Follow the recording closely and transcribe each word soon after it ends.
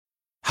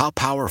How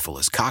powerful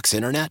is Cox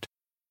Internet?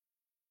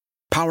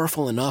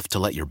 Powerful enough to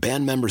let your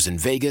band members in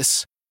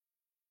Vegas,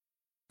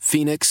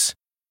 Phoenix,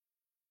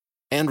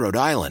 and Rhode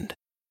Island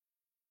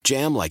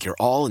jam like you're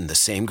all in the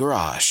same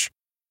garage.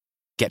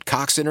 Get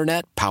Cox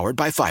Internet powered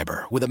by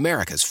fiber with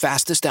America's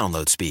fastest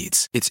download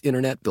speeds. It's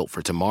internet built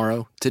for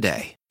tomorrow,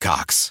 today.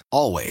 Cox,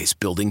 always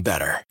building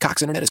better.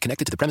 Cox Internet is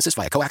connected to the premises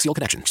via coaxial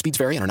connection. Speeds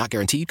vary and are not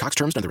guaranteed. Cox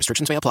terms and other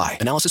restrictions may apply.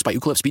 Analysis by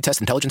Ookla Speed Test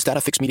Intelligence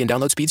Data. Fixed median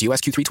download speeds. US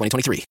Q3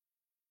 2023.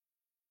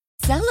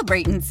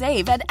 Celebrate and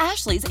save at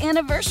Ashley's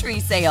Anniversary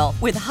Sale.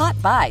 With Hot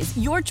Buys,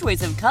 your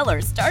choice of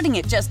colors starting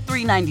at just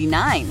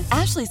 $3.99.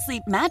 Ashley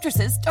Sleep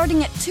mattresses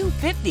starting at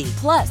 $2.50.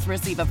 Plus,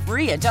 receive a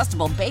free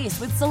adjustable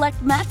base with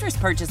select mattress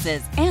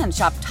purchases. And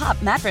shop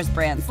top mattress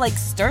brands like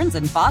Stearns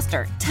 &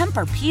 Foster,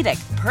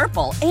 Tempur-Pedic,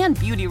 Purple, and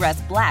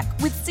Beautyrest Black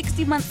with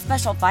 60-month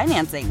special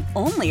financing.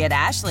 Only at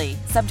Ashley.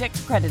 Subject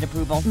to credit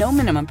approval. No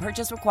minimum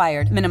purchase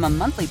required. Minimum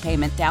monthly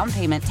payment, down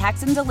payment,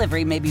 tax, and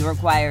delivery may be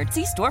required.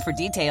 See store for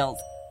details.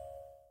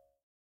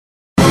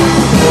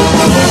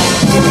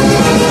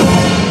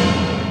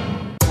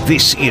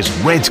 This is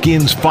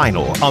Redskins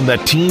Final on the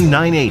Team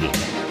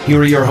 980.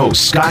 Here are your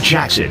hosts, Scott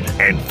Jackson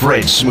and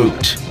Fred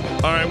Smoot.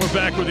 All right, we're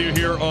back with you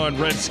here on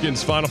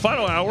Redskins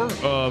Final hour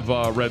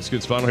of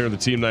Redskins Final here on the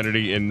Team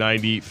 980 and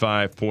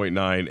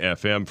 95.9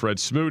 FM. Fred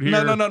Smoot here.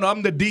 No.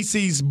 I'm the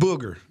DC's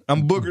Booger.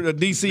 I'm Booger, the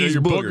DC's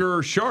you're Booger.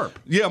 Booger Sharp.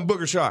 Yeah, I'm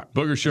Booger Sharp.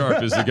 Booger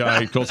Sharp is the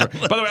guy.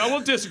 By the way, I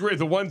will disagree with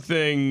the one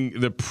thing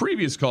the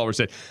previous caller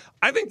said.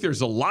 I think there's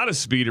a lot of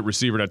speed at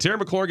receiver now. Terry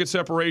McLaurin gets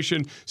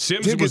separation.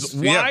 Sims was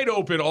wide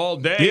open all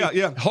day.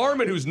 Yeah.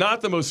 Harmon, who's not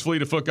the most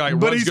fleet-of-foot guy,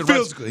 but runs he's good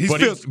physical. runs, He's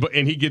physical.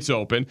 and he gets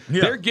open.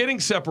 Yeah. They're getting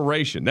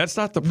separation. That's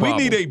not the problem.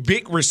 We need a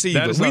big receiver.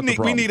 That is not the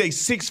problem. We need a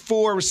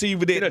 6'4"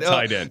 receiver Get a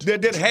tight end.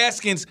 That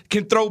Haskins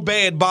can throw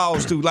bad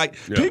balls to. Like,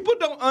 people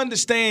don't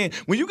understand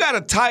when you got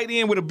a tight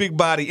end with a big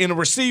body and a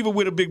receiver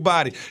with a big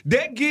body,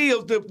 that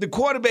gives the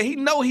quarterback, he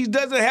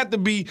doesn't have to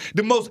be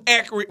the most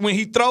accurate when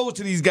he throws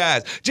to these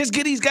guys. Just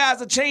give these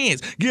guys a chance.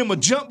 Give them a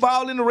jump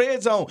ball in the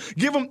red zone.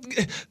 Give them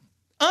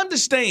 –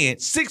 understand,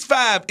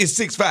 6'5" is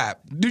 6'5".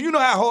 Do you know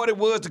how hard it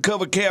was to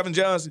cover Calvin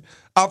Johnson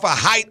off of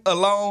height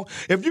alone?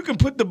 If you can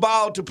put the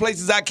ball to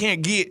places I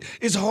can't get,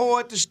 it's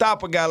hard to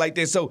stop a guy like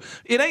that. So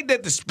it ain't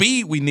that the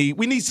speed we need.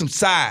 We need some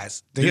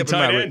size to help him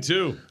out. Tight end,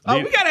 too.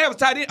 We got to have a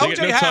tight end.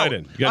 O.J.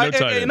 Howard. You got no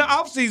tight end. In the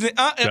offseason,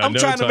 I'm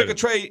trying to make a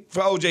trade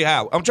for O.J.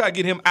 Howard. I'm trying to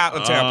get him out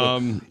of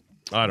Tampa.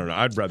 I don't know.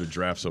 I'd rather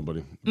draft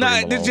somebody.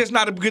 This is just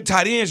not a good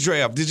tight ends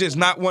draft. This is just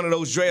not one of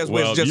those drafts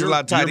where it's just a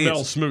lot of tight ends. You're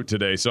Mel Smoot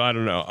today, so I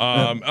don't know.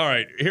 All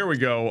right, here we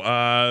go.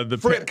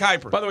 Fred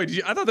Kuiper. By the way,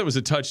 I thought that was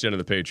a touchdown in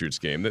the Patriots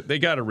game. They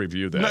got to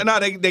review that. No,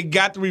 they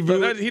got to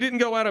review it. He didn't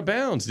go out of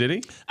bounds, did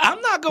he?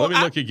 I'm not going. Let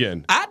me look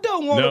again. I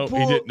don't want to pull.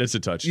 No, he didn't. It's a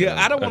touchdown. Yeah,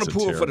 I don't want to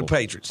pull for the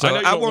Patriots. So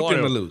I want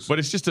them to lose. But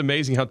it's just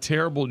amazing how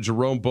terrible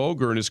Jerome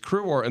Boger and his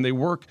crew are, and they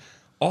work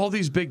all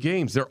these big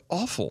games. They're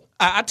awful.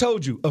 I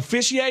told you,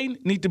 officiating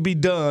need to be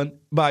done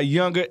by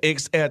younger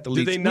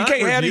ex-athletes. Do they not we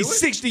can't have review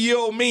these it?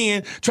 60-year-old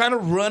men trying to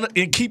run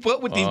and keep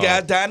up with these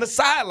guys down the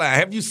sideline.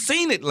 Have you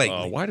seen it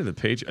lately? Why did the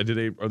Patriots?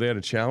 Are they out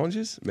of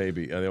challenges?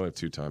 Maybe they only have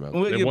 2 timeouts.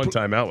 Well, they have 1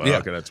 timeout. Yeah.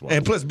 Okay, that's why.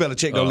 And plus,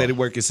 Belichick don't let it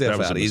work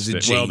itself out. He's a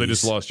genius. Well, they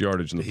just lost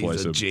yardage in the play.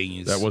 He's a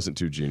genius. That wasn't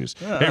too genius.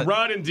 Hey,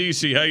 Rod in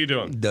D.C., how you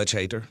doing? Dutch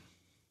hater.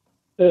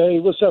 Hey,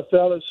 what's up,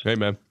 fellas? Hey,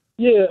 man.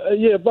 Yeah,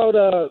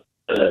 about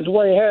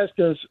Dwayne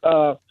Haskins.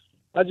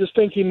 I just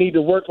think he need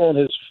to work on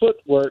his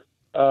footwork.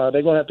 They're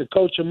going to have to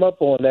coach him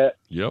up on that.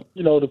 Yep.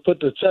 To put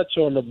the touch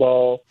on the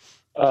ball.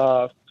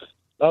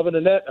 Other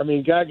than that,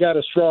 guy got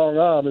a strong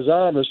arm. His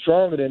arm is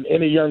stronger than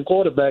any young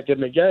quarterback in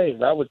the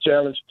game. I would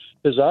challenge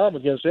his arm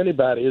against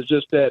anybody. It's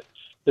just that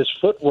his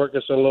footwork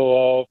is a little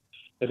off,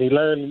 and he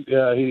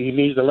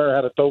needs to learn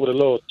how to throw with a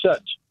little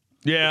touch.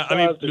 Yeah,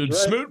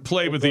 Smoot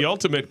played with the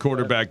ultimate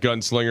quarterback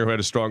gunslinger who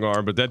had a strong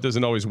arm, but that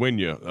doesn't always win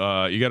you.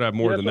 You got to have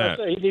more than that.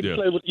 He need to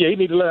play with. Yeah, he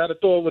need to learn how to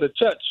throw it with a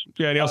touch.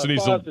 Yeah, and he also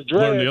needs to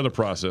learn the other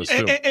process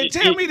too. And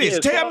tell me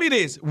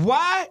this.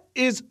 Why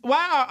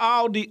are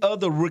all the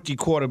other rookie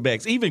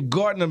quarterbacks, even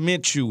Gardner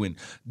Minshew and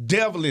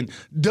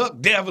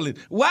Duck Devlin,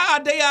 why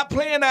are they out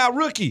playing our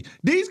rookie?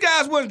 These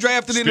guys weren't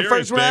drafted in the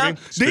first round.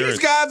 These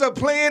guys are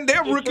playing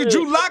their rookie.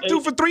 Drew Lock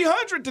threw for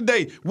 300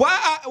 today.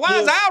 Why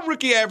is our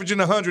rookie averaging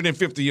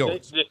 150 yards?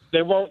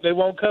 They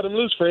won't cut him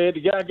loose, Fred. The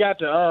guy got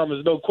the arm.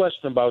 There's no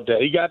question about that.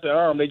 He got the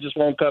arm. They just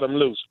won't cut him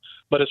loose.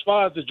 But as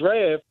far as the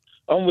draft,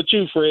 I'm with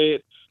you,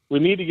 Fred. We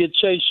need to get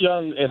Chase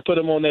Young and put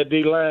him on that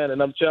D-line,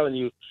 and I'm telling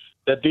you,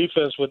 that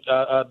defense would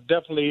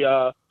definitely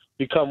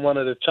become one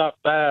of the top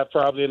 5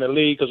 probably in the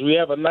league because we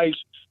have a nice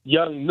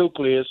young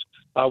nucleus.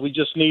 We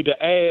just need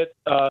to add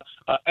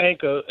an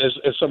anchor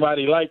as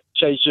somebody like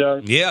Chase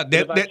Young. Yeah,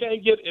 if I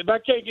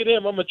can't get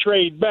him, I'm gonna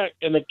trade back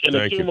and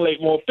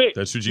accumulate more picks.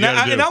 That's what you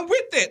got to do. And I'm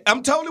with that.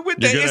 I'm totally with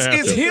that.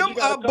 It's him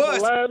or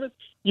bust.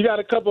 You got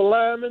a couple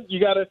linemen.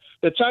 You got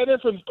the tight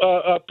end from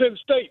Penn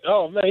State.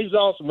 Oh man, he's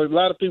awesome. A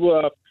lot of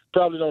people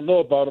probably don't know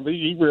about him, but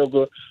he's real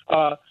good.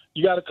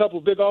 You got a couple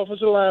big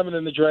offensive linemen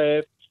in the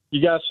draft.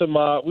 You got some.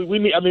 We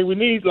need. I mean, we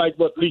need like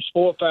at least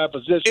 4 or 5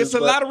 positions. It's a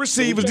lot of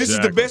receivers. This is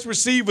the best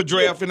receiver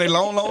draft in a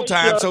long, long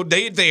time. So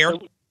they there.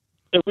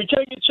 If we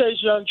can't get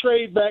Chase Young,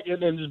 trade back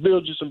and then just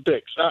build you some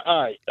picks.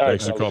 All right.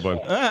 Thanks for the call, bud.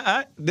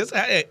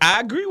 I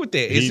agree with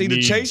that. It's either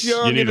Chase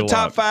Young in the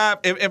top 5.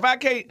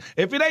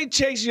 If it ain't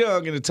Chase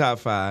Young in the top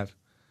 5,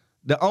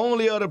 the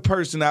only other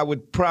person I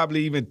would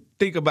probably even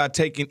think about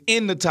taking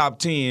in the top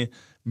 10,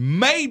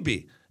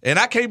 maybe, and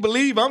I can't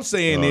believe I'm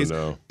saying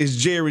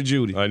is Jerry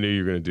Jeudy. I knew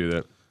you were going to do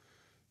that.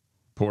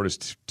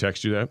 Portis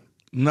text you that?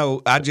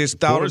 No, I just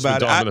thought Portis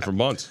about been dominant for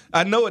months.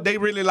 I know it. They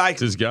really like him.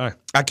 It's his guy.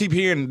 I keep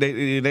hearing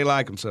they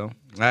like him, so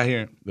I hear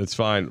him. That's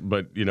fine,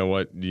 but you know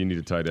what? You need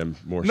a tight end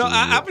more. No,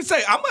 I would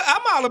say I'm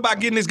all about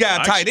getting this guy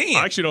a tight end.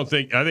 I actually don't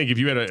think. I think if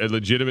you had a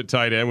legitimate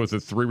tight end with the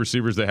 3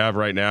 receivers they have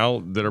right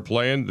now that are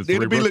playing, the 3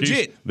 would be rookies,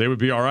 legit. They would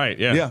be all right.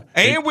 Yeah.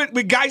 And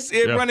with Geis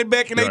at running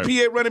back and AP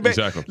at running back.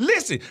 Exactly.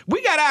 Listen,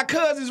 we got our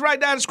cousins right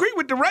down the street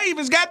with the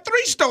Ravens. Got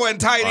 3 starting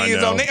tight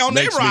ends on their roster.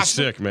 Makes me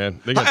sick, man.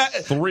 They got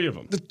 3 of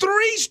them. The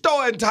 3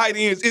 starting tight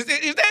ends is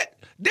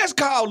that's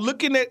called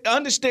looking at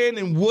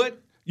understanding what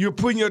you're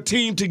putting your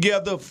team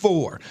together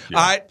for. Yeah.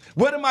 All right?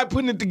 What am I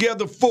putting it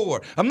together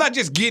for? I'm not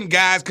just getting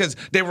guys because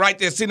they're right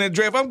there sitting in the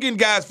draft. I'm getting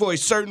guys for a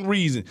certain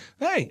reason.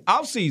 Hey,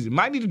 offseason,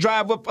 might need to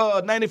drive up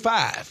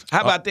 95.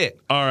 How about that?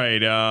 All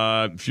right.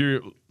 If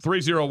you're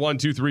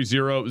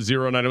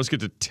 301-230-09. Let's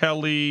get to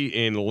Telly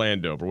in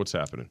Landover. What's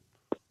happening?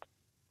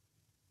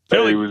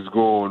 Hey, what's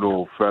going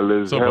on,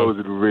 fellas? How's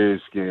the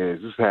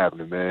Redskins? What's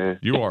happening, man?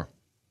 You are.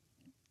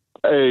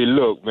 Hey,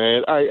 look,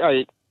 man.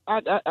 I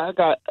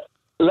got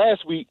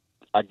last week.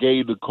 I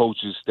gave the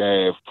coaching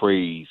staff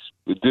praise,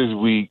 but this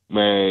week,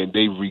 man,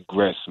 they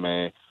regressed,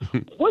 man.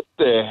 What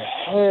the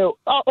hell?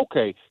 Oh,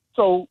 okay,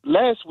 so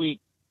last week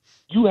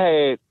you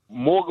had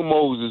Morgan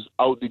Moses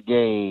out the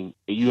game,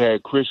 and you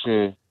had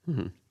Christian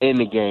in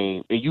the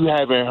game, and you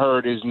haven't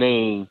heard his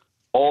name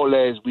all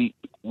last week.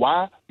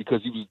 Why?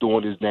 Because he was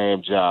doing his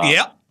damn job.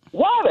 Yep.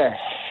 Why the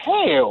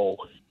hell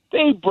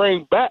they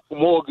bring back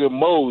Morgan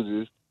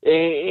Moses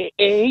and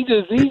he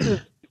just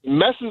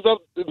messes up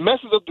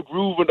the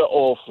groove of the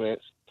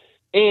offense.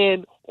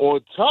 And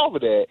on top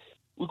of that,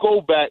 we go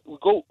back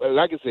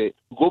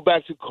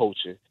to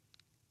coaching.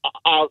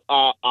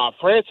 Our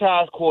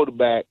franchise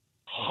quarterback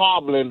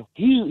hobbling,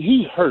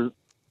 he hurt.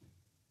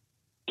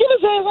 Get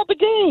his ass out the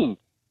game.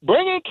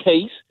 Bring in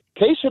Case.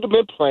 Case should have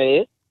been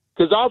playing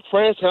because our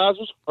franchise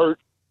was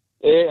hurt.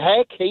 It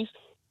had Case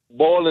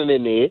balling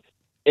in there.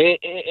 And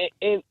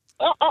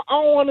I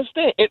don't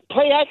understand. And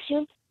play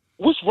action,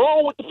 what's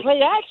wrong with the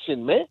play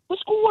action, man?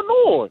 What's going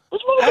on?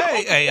 What's wrong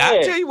with Hey,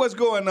 I'll tell you what's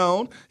going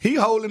on. He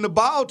holding the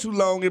ball too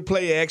long in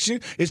play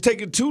action. It's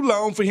taking too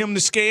long for him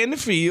to scan the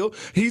field.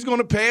 He's going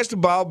to pass the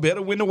ball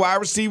better when the wide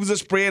receivers are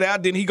spread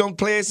out. Then he's going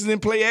to pass it in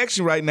play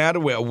action right now.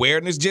 The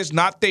awareness just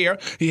not there.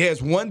 He has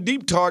one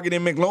deep target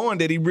in McLaurin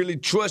that he really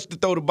trusts to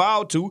throw the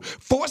ball to,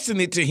 forcing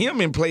it to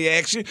him in play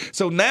action.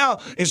 So now,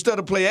 instead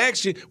of play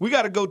action, we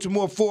got to go to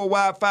more 4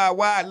 wide, 5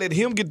 wide, let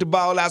him get the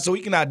ball out so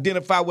he can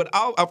identify what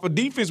a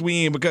defense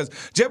we in. Because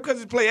just because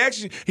it's play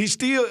action, he's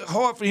still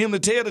hard for him to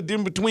tell the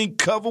difference between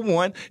cover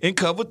 1 and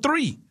cover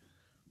 3.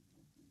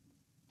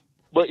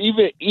 But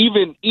even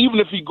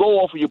if you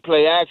go off of your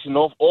play action,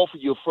 off of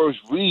your first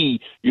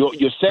read, your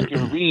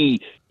second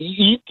read,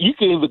 you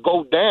can either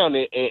go down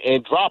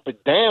and drop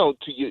it down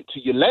to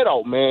your let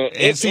out, man.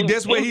 And see,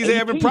 that's where he's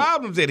having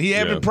problems at. He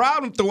having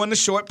problems throwing the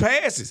short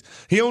passes.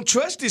 He don't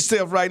trust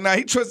himself right now.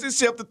 He trusts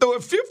himself to throw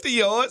it 50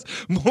 yards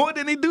more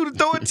than he do to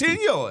throw it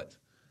 10 yards.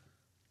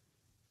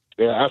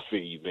 Yeah, I feel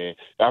you, man.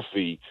 I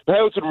feel you.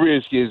 Hell to the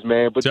Redskins,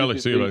 man. But Hell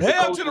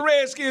to the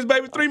Redskins,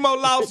 baby. 3 more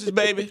losses,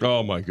 baby.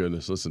 Oh, my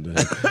goodness. Listen to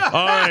him.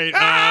 All right.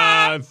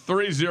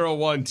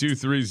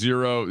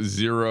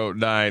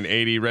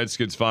 301-230-0980.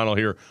 Redskins final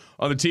here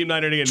on the Team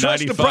 980 at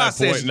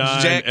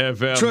 95.9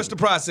 FM. Trust the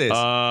process.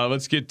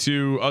 Let's get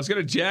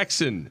to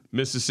Jackson,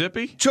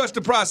 Mississippi. Trust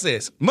the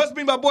process. Must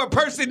be my boy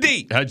Percy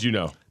D. How'd you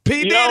know?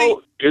 P. Diddy.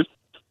 It's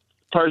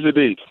Percy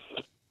D.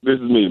 This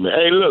is me, man.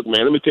 Hey, look,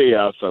 man. Let me tell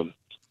y'all something.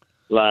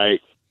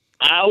 Like,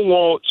 I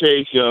want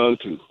Chase Young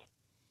too.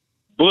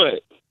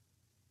 But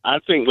I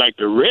think, like,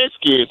 the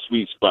Redskins'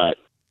 sweet spot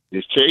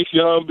is Chase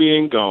Young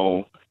being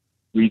gone.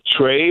 We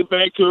trade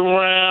back to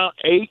around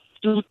 8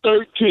 through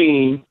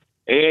 13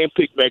 and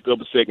pick back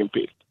up a second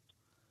pick.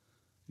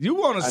 You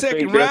want a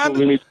second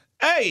rounder?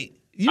 I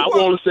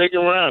want a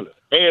second rounder.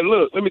 And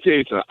look, let me tell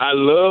you something. I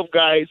love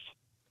guys.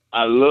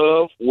 I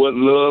love what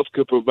Love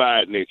could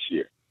provide next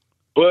year.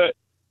 But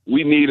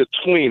we need a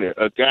tweener,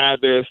 a guy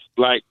that's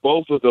like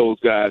both of those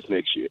guys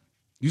next year.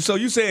 So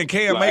you saying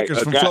Cam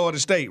Akers from Florida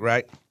State,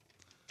 right?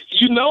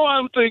 You know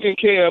I'm thinking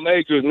Cam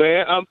Akers,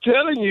 man. I'm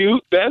telling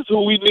you, that's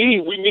who we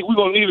need. We're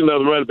gonna need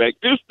another running back.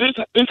 This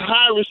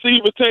high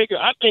receiver taker,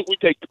 I think we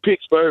take the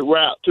Pittsburgh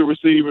route to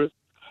receivers.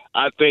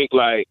 I think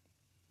like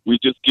we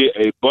just get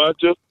a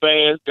bunch of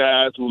fast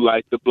guys who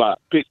like to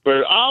block.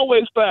 Pittsburgh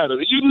always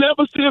flatters. You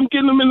never see them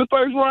getting them in the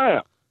first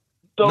round.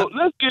 So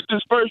let's get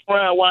this first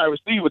round wide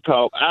receiver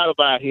talk out of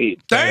our head.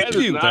 Thank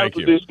you.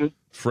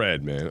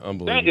 Fred, man.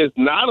 Unbelievable. That is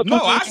not a position.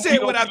 No, I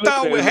said what I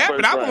thought would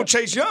happen. I want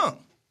Chase Young.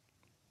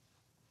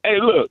 Hey,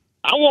 look,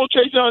 I want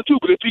Chase Young too,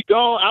 but if he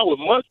gone, I would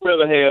much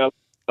rather have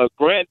a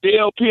Grant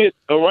Dale Pitt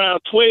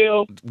around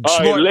 12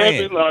 or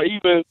 11 or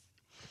even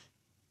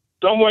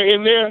somewhere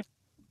in there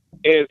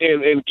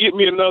and get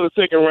me another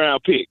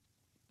second-round pick.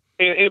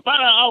 And by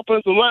that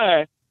offensive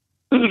line,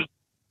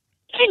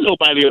 ain't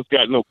nobody else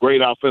got no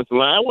great offensive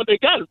line. What they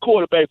got is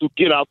quarterbacks who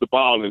get off the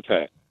ball in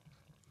time,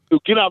 who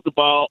get off the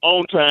ball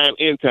on time,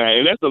 in time.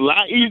 And that's a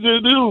lot easier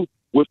to do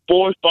with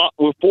four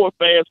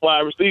fast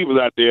wide receivers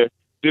out there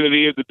than it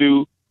is to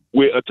do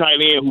with a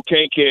tight end who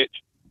can't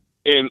catch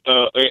and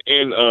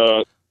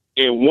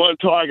one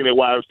targeted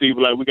wide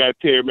receiver like we got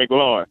Terry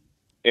McLaurin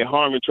and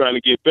Harmon trying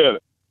to get better.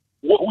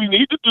 What we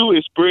need to do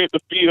is spread the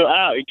field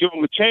out and give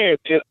them a chance.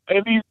 And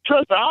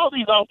all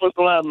these offensive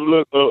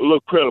linemen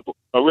look credible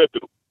or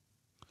reputable.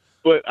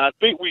 But I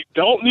think we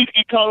don't need to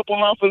get caught up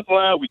on offensive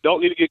line. We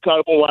don't need to get caught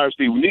up on wide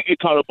receiver. We need to get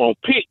caught up on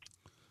picks.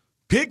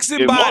 Picks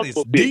and bodies,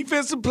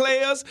 defensive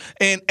players,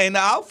 and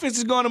the offense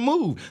is going to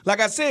move.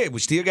 Like I said, we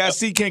still got to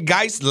see can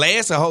Geist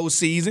last a whole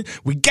season.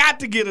 We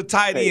got to get a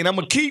tight end. I'm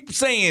going to keep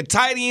saying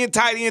tight end.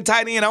 I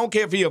don't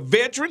care if he's a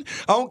veteran.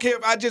 I don't care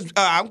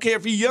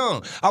if he's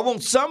young. I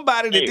want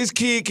somebody that this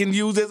kid can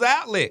use as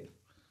outlet.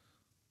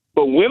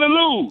 But win or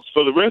lose,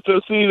 for the rest of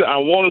the season, I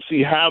want to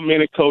see how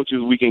many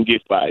coaches we can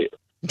get fired.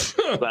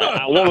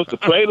 I want us to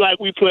play like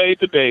we played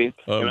today,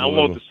 and I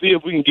want to see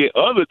if we can get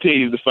other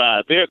teams to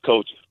fire their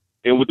coaches.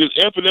 And with this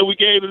effort that we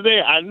gave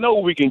today, I know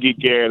we can get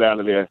Garrett out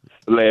of there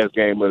the last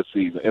game of the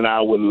season, and I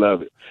would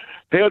love it.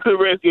 Hell to the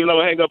Redskins, I'm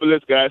going to hang up with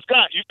this guy.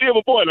 Scott, you still my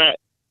boy, not?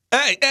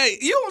 Hey,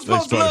 you weren't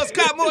supposed to love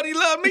Scott more than you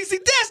love me. See,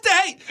 that's the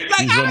hate.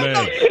 Like, I don't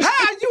know.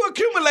 How you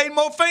accumulate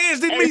more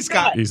fans than me,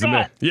 Scott? He's the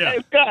man. Yeah.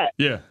 Hey, Scott.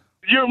 Yeah.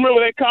 You remember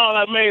that call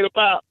I made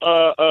about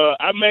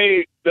I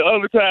made the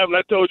other time when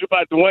I told you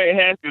about Dwayne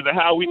Haskins and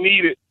how we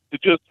needed to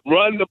just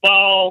run the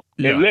ball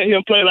and let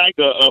him play like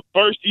a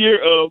first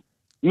year of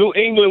New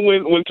England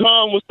when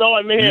Tom was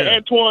starting there,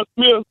 Antoine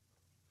Smith.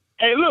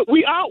 Hey, look,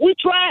 we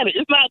tried it.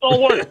 It's not gonna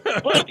work.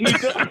 But he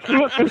does.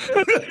 Look,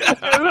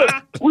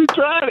 we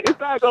tried it. It's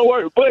not gonna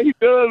work. But he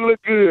does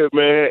look good,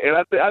 man. And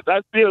I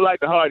still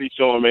like the heart he's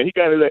showing, man. He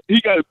got his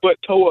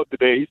butt toe up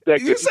today.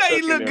 You say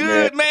he look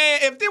good, man.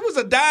 If there was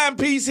a dime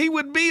piece, he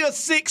would be a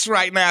 6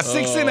 right now,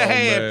 6.5.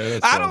 Man,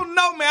 I don't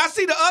know, man. I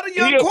see the other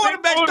young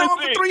quarterbacks throwing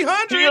for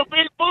 300. He a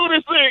big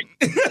booty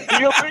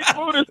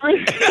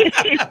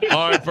 6.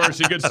 All right,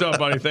 Percy, good stuff,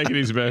 buddy. Take it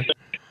easy, man.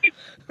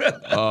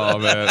 Oh,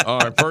 man. All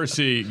right,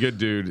 Percy, good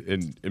dude.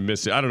 And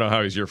Missy, I don't know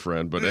how he's your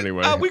friend, but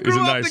anyway. We grew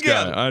he's a up nice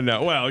together. guy. I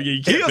know. Well,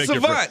 you can't pick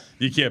your friends.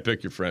 You can't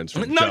pick your friends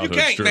from No, you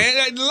can't,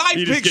 man. Life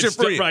picks your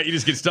friend. Right, you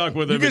just get stuck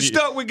with him. You get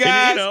stuck with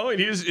guys.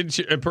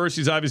 And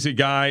Percy's obviously a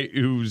guy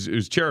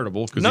who's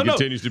charitable because he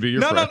continues to be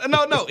your friend.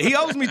 No. He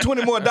owes me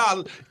 $20 more.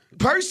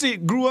 Percy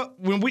grew up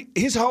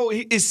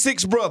his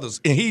 6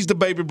 brothers, and he's the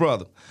baby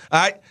brother. All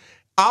right?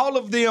 All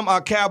of them are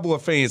Cowboy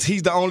fans.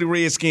 He's the only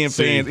Redskin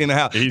fan in the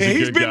house.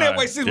 He's been that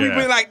way since we've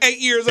been like 8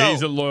 years old.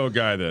 He's a loyal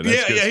guy then.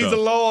 That's he's a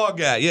loyal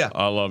guy. Yeah.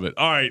 I love it.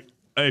 All right.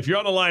 If you're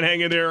on the line,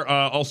 hang in there.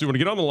 Also, you want to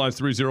get on the line,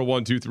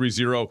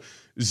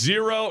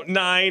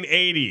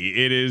 301-230-0980.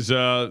 It is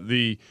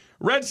the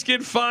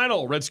Redskin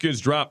final.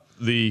 Redskins dropped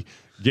the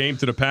game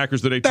to the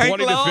Packers today,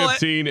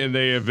 20-15, and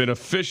they have been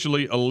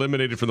officially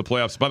eliminated from the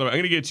playoffs. By the way, I'm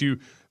going to get you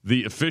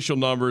the official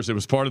numbers. It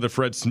was part of the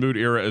Fred Smoot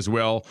era as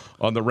well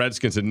on the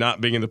Redskins and not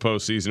being in the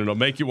postseason. It'll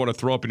make you want to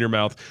throw up in your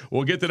mouth.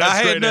 We'll get to that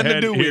straight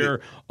ahead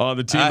here on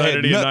the Team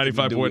 980 and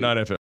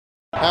 95.9 FM.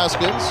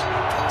 Haskins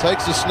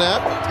takes a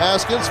snap.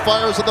 Haskins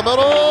fires in the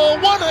middle.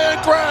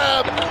 One-hand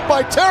grab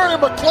by Terry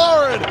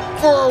McLaurin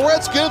for a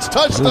Redskins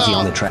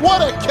touchdown.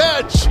 What a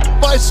catch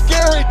by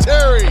Scary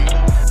Terry.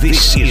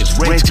 This is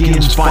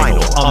Redskins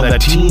Final on the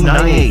Team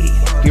 980.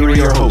 Here are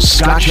your hosts,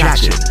 Scott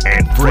Jackson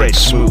and Fred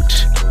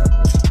Smoot.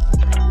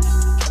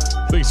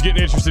 Things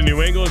getting interesting in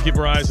New England. Keep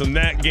our eyes on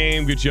that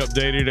game. Get you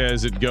updated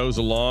as it goes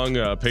along.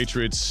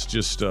 Patriots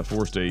just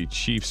forced a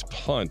Chiefs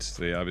punt.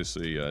 They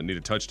obviously need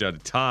a touchdown to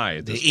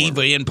tie. The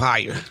evil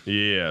empire.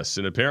 Yes,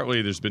 and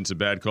apparently there's been some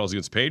bad calls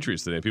against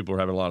Patriots today. People are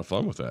having a lot of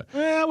fun with that.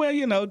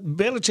 Well,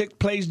 Belichick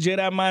plays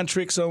Jedi mind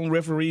tricks on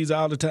referees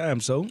all the time,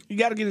 so you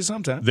got to get it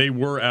sometime. They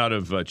were out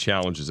of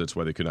challenges. That's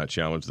why they could not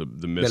challenge the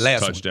missed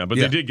touchdown. But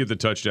they did get the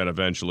touchdown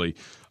eventually.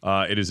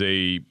 It is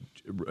a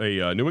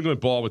New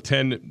England ball with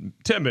 10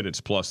 minutes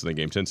plus in the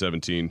game,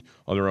 10-17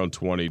 on their own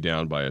 20,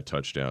 down by a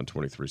touchdown,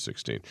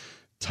 23-16.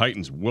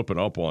 Titans whooping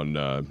up on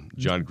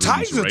John Gruden's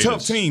Titans Raiders. a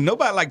tough team.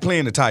 Nobody like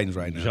playing the Titans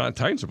right now.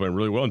 Titans are playing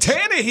really well.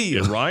 Tannehill.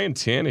 And Ryan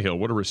Tannehill,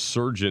 what a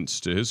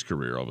resurgence to his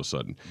career all of a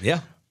sudden.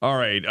 Yeah. All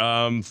right,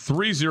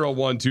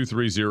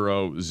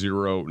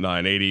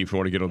 301-230-0980 if you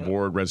want to get on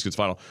board. Redskins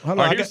final. All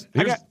right, here's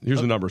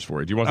the numbers for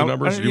you. Do you want the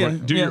numbers?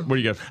 What do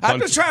you got? I'm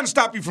just trying to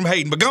stop you from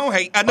hating, but go on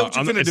hate. I know what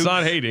you're finna do. It's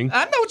not hating.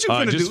 I know what you're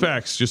finna do. Just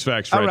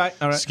facts, Fred. All right.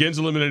 Skins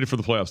eliminated for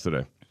the playoffs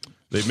today.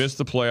 They've missed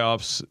the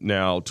playoffs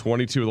now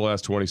 22 of the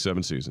last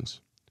 27 seasons.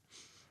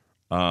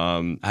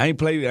 I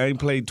ain't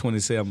played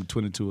 27,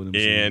 22 of them.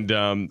 And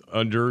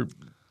under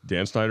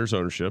Dan Snyder's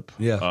ownership,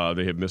 they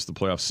have missed the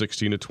playoffs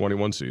 16 to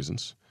 21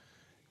 seasons.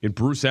 In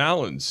Bruce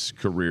Allen's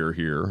career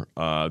here,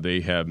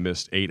 they have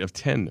missed 8 of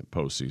 10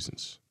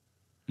 postseasons.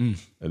 And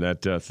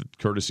that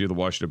courtesy of the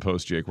Washington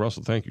Post, Jake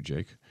Russell. Thank you,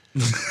 Jake.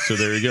 So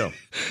there you go.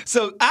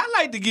 So I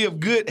like to give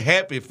good,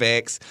 happy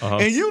facts,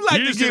 and you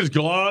like to just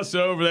gloss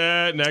over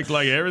that and act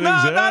like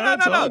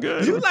everything's all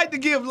good. You like to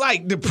give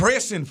like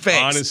depressing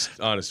facts,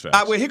 honest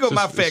facts. Well, here go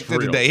my fact of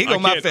the day.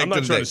 I'm not trying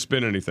to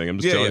spin anything. I'm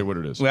just telling you what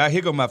it is. Well,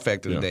 here go my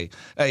fact of the day.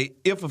 Hey,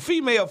 if a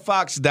female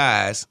fox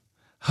dies,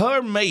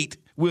 her mate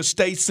will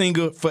stay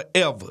single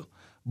forever,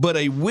 but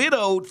a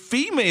widowed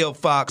female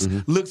fox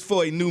looks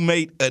for a new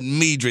mate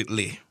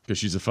immediately. Because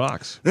she's a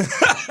fox.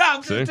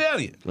 I'm just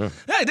telling you. Yeah.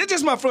 Hey, that's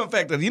just my fun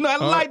fact. I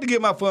like to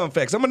give my fun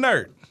facts. I'm a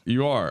nerd.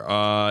 You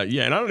are.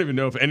 And I don't even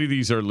know if any of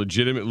these are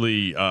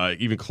legitimately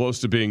even close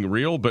to being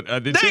real, but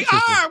it's interesting. They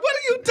are. What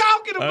are you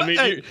talking about? I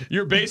mean,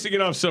 you're basing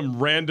it off some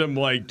random,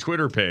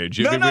 Twitter page.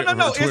 No.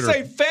 It's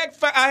a fact.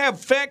 I have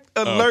fact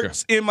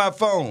alerts in my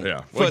phone.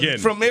 Yeah. Well,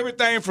 from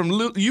everything from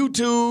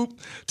YouTube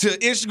to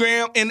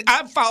Instagram, and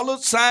I follow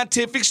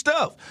scientific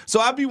stuff. So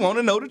I be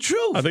wanting to know the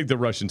truth. I think the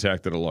Russians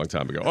hacked it a long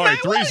time ago. All right,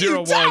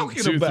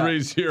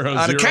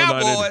 301-230-0980. The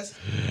Cowboys.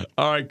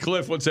 All right,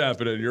 Cliff, what's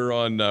happening? You're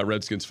on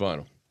Redskins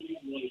Final.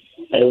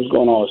 Hey, what's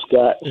going on,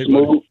 Scott? Hey,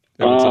 Smooth.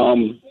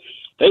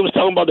 They was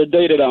talking about the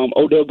day that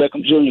Odell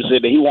Beckham Jr.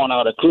 said that he wanted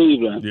out of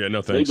Cleveland. Yeah,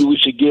 no thanks. Maybe we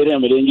should get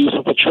him and then use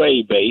him for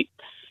trade bait.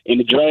 In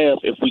the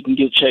draft, if we can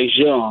get Chase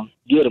Young,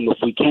 get him. If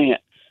we can't,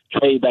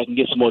 trade back and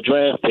get some more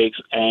draft picks.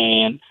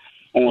 And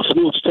on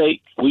Smooth's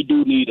take, we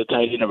do need a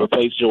tight end to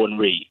replace Jordan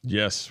Reed.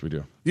 Yes, we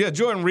do. Yeah,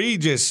 Jordan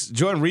Reed just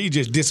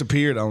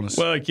disappeared on us.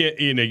 Well,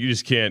 you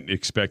just can't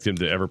expect him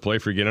to ever play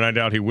for you again, and I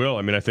doubt he will.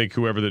 I mean, I think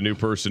whoever the new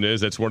person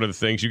is, that's one of the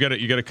things you got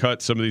to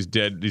cut some of these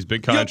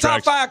big contracts,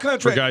 top 5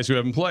 contracts for guys who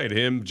haven't played.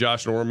 Him,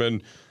 Josh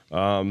Norman.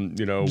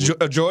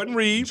 Jordan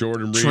Reed.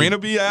 Trina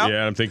be out.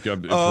 Yeah, I'm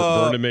thinking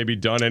Vernon may be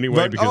done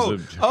anyway because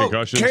of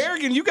concussions.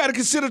 Kerrigan, you got to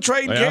consider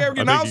trading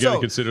Kerrigan also. You got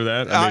to consider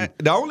that. I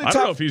don't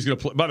know if he's going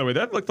to play. By the way,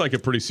 that looked like a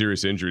pretty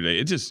serious injury today.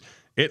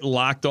 It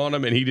locked on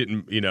him, and he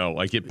didn't,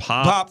 it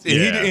popped.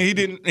 And he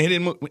didn't.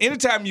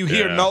 Anytime you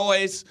hear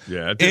noise,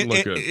 it didn't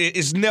look good.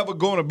 It's never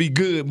going to be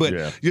good. But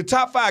your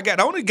top 5 guy,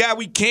 the only guy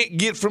we can't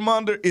get from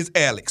under is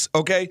Alex,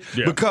 okay?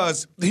 Yeah.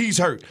 Because he's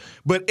hurt.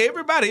 But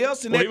everybody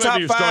else in that top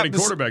 5. He might be your starting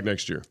quarterback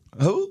next year.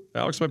 Who?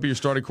 Alex might be your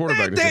starting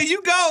quarterback. There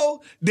you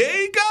go.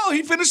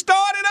 He finna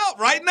start it up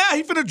right now.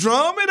 He finna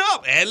drum it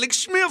up. Alex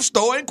Smith,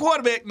 starting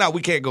quarterback. No,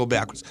 we can't go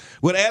backwards.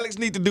 What Alex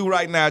need to do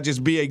right now is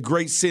just be a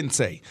great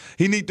sensei.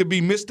 He need to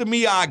be Mr.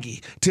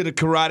 Miyagi to the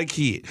Karate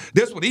Kid.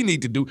 That's what he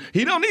need to do.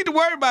 He don't need to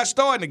worry about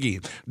starting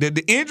again.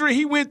 The injury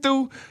he went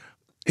through,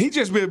 he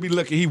just better be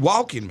lucky he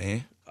walking,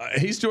 man.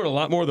 He's doing a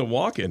lot more than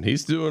walking.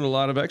 He's doing a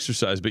lot of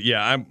exercise. But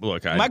yeah,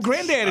 my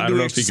granddaddy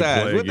do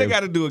exercise. What they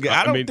got to do again?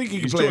 I don't think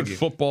he can play again. He's doing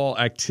football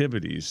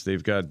activities.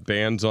 They've got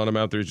bands on him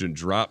out there. He's doing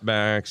drop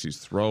backs. He's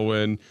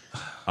throwing.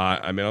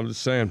 I'm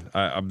just saying.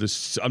 I'm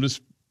just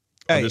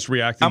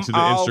reacting to the Instagram.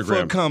 I'm all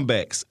for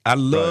comebacks. I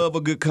love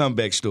a good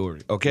comeback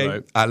story. Okay,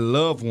 right. I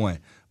love one.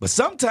 But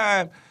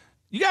sometimes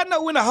you got to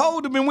know when to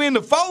hold them and when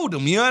to fold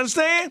them. You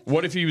understand?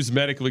 What if he was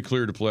medically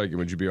cleared to play again?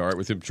 Would you be all right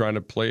with him trying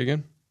to play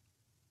again?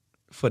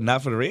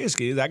 Not for the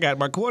Redskins. I got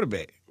my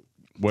quarterback.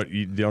 What,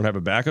 you don't have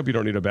a backup? You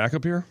don't need a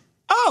backup here?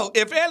 Oh,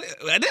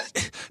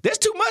 that's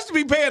too much to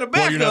be paying a backup.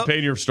 Well, you're not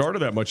paying your starter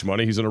that much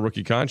money. He's on a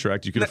rookie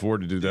contract. You can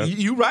afford to do that.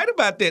 You're right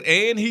about that.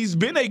 And he's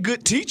been a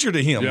good teacher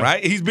to him,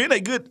 right? He's been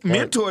a good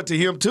mentor to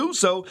him, too.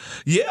 So,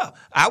 yeah,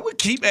 I would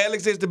keep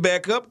Alex as the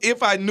backup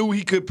if I knew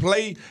he could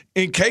play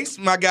in case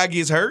my guy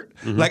gets hurt.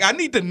 Mm-hmm. Like, I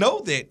need to know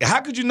that. How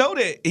could you know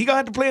that? He going to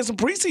have to play in some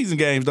preseason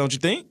games, don't you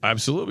think?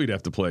 Absolutely, he'd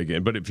have to play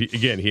again. But,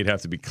 he'd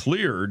have to be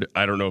cleared.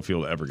 I don't know if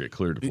he'll ever get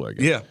cleared to play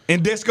again. Yeah,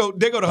 and there go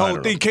the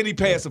whole thing. Can he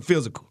pass a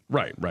physical?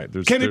 Right.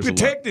 Can he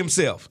protect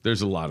himself?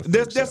 There's a lot of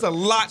things. There's a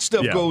lot of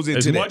stuff goes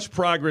into that. As much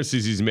progress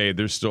as he's made,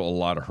 there's still a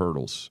lot of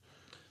hurdles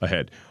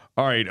ahead.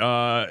 All right,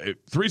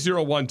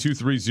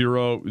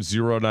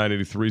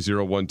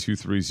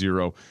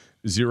 301-230-0980,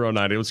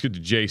 301-230-0980. Let's get to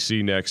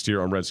JC next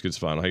here on Redskins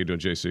Final. How you doing,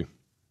 JC?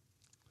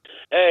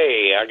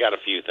 Hey, I got a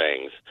few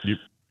things.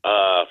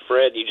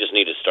 Fred, you just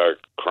need to start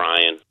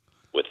crying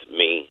with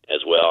me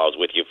as well. I was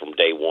with you from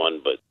day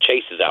one, but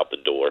Chase is out the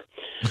door.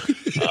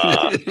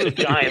 The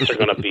Giants are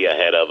going to be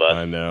ahead of us.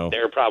 I know.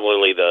 They're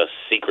probably the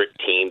secret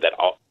team that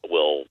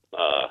will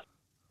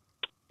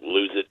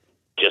lose it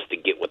just to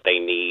get what they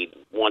need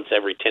once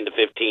every 10 to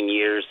 15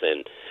 years,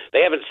 and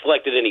they haven't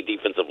selected any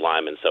defensive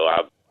linemen, so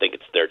I think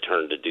it's their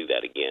turn to do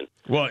that again.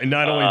 Well, and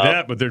not only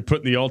that, but they're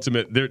pulling the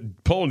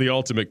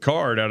ultimate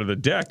card out of the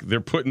deck.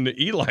 They're putting the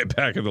Eli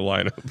back in the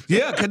lineup.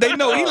 Yeah, because they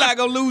know Eli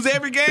going to lose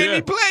every game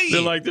he plays.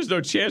 They're like, there's no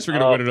chance we're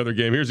going to win another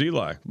game. Here's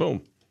Eli.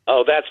 Boom.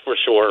 Oh, that's for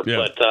sure. Yeah.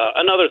 But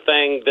another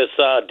thing, this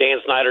Dan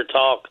Snyder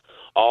talk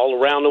all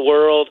around the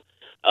world,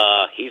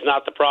 he's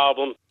not the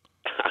problem.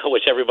 I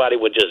wish everybody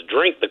would just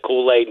drink the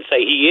Kool-Aid and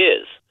say he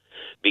is,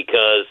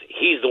 because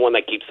he's the one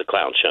that keeps the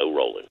clown show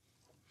rolling.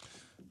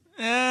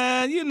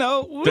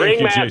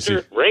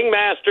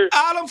 Ringmaster.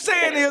 All I'm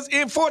saying is,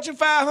 in Fortune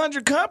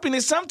 500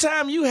 companies,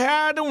 sometimes you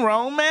hire the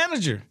wrong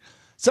manager.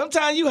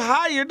 Sometimes you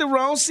hire the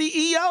wrong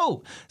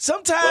CEO.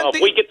 Sometimes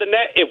if we get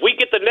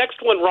the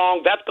next one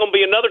wrong, that's going to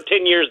be another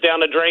 10 years down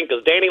the drain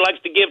because Danny likes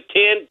to give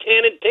 10,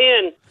 10, and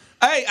 10.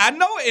 Hey, I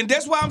know it, and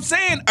that's why I'm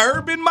saying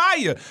Urban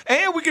Meyer.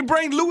 And we can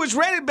bring Louis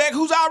Reddick back,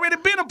 who's already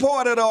been a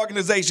part of the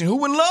organization, who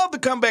would love to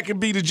come back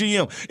and be the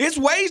GM. It's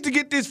ways to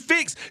get this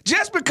fixed.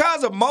 Just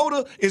because a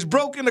motor is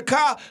broke in the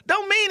car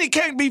don't mean it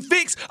can't be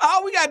fixed.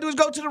 All we got to do is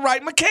go to the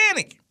right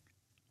mechanic.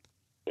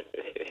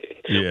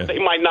 Yeah. They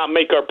might not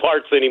make our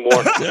parts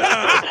anymore.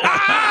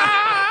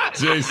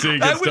 JC, we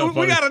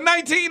got a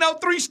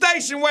 1903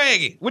 station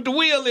wagon with the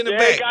wheel in the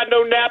back. Ain't got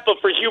no Napa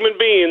for human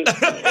beings.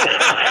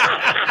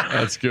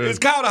 That's good. It's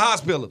called a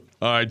hospital.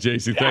 All right,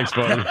 JC, thanks,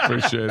 buddy.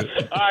 Appreciate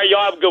it. All right,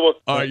 y'all have a good one.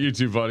 All right, you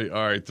too, buddy.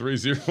 All right,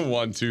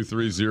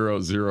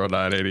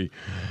 301-230-0980.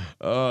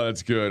 Oh,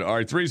 that's good. All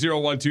right,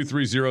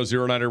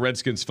 301-230-0980.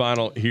 Redskins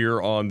final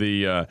here on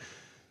the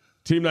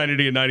Team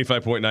 980 and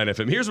 95.9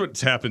 FM. Here's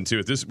what's happened to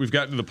it. We've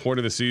gotten to the point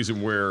of the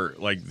season where,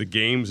 like, the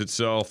games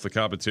itself, the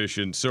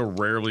competition, so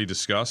rarely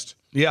discussed.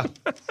 Yeah.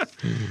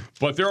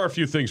 But there are a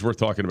few things worth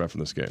talking about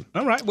from this game.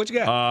 All right, what you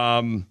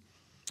got?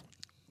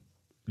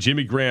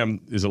 Jimmy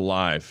Graham is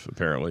alive,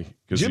 apparently.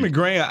 Jimmy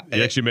Graham.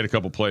 He actually made a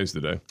couple plays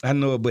today. I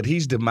know, but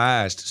he's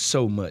demised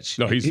so much.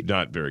 No, he's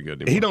not very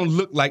good anymore. He don't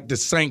look like the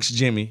Saints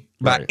Jimmy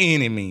by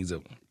any means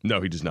of him. No,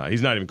 he does not.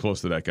 He's not even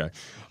close to that guy.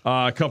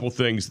 A couple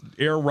things.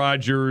 Aaron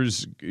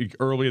Rodgers,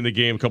 early in the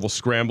game, a couple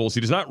scrambles.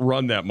 He does not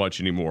run that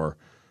much anymore.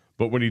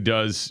 But when he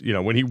does,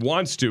 when he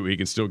wants to, he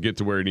can still get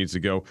to where he needs to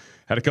go.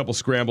 Had a couple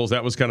scrambles.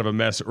 That was kind of a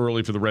mess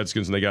early for the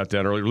Redskins, and they got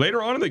down early.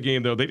 Later on in the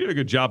game, though, they did a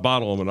good job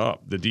bottling him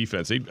up, the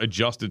defense. They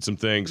adjusted some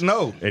things.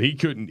 No. And he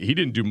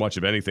didn't do much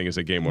of anything as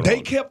the game went on.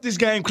 They kept this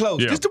game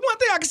close. That's the one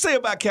thing I can say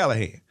about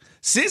Callahan.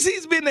 Since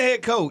he's been the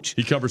head coach,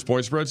 he covers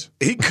point spreads.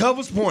 He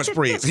covers point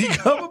spreads. He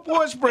covers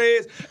point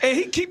spreads, and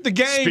he keep the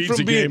game Speeds from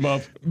the being game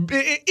up.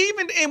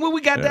 Even and when we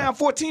got down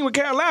 14 with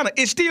Carolina,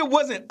 it still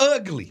wasn't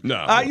ugly.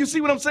 No, you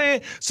see what I'm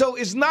saying? So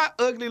it's not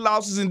ugly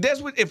losses, and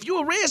that's what. If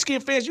you're a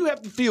Redskin fan, you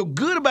have to feel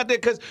good about that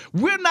because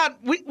we're not.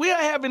 We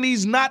are having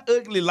these not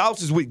ugly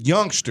losses with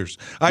youngsters.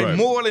 Like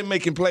Moreland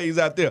making plays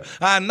out there.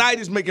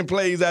 Knight is making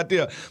plays out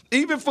there.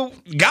 Even for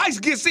guys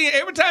gets in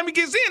every time he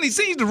gets in, he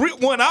seems to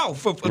rip one off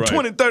for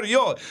 20, 30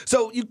 yards.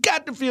 So you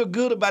got to feel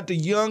good about the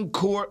young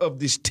core of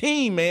this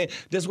team, man.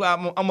 That's why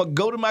I'm going to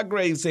go to my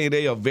grave saying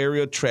they are a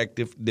very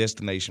attractive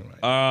destination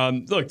right now.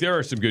 Look, there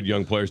are some good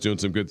young players doing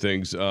some good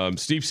things.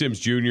 Steve Sims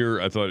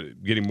Jr., I thought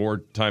getting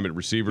more time at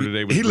receiver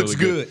today was really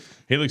good.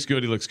 He looks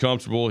good. He looks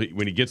comfortable.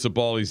 When he gets the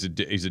ball, he's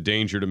a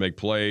danger to make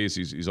plays.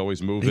 He's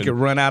always moving. He can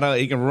run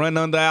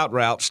under out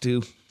routes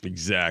too.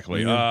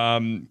 Exactly. Yeah.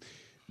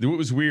 What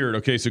was weird,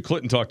 okay, so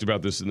Clinton talked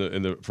about this in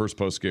the first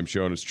post-game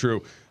show, and it's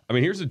true. I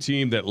mean, here's a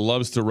team that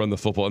loves to run the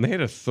football, and they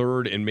had a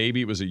third, and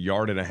maybe it was a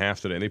yard and a half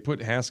today, and they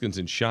put Haskins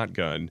in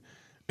shotgun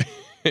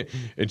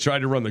and tried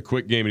to run the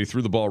quick game, and he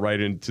threw the ball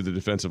right into the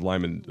defensive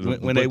lineman.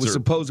 When they were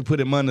supposed to put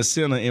him under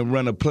center and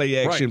run a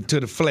play action to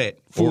the flat,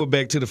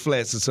 fullback to the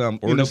flats or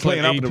something. Or just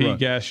playing let AP the run.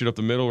 Gash it up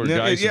the middle. Or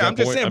guys I'm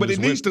just saying, but it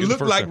needs to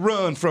look like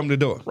run from the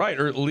door. Right,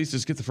 or at least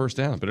just get the first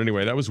down. But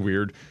anyway, that was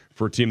weird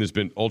for a team that's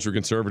been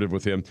ultra-conservative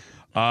with him.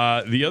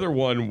 The other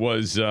one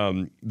was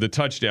the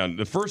touchdown.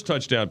 The first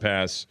touchdown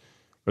pass,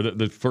 or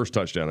the first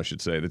touchdown, I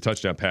should say, the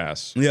touchdown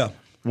pass. Yeah.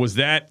 Was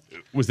that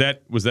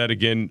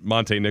again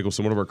Monte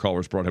Nicholson? One of our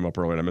callers brought him up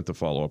earlier, and I meant to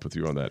follow up with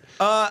you on that.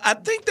 I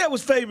think that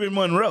was Fabian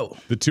Monroe.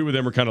 The two of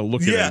them were kind of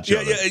looking at each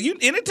other. Yeah.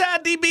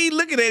 Anytime DB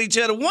looking at each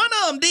other, one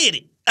of them did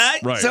it.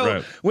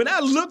 Right, when I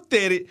looked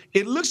at it,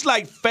 it looks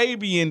like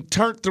Fabian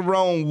turned the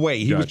wrong way.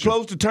 He was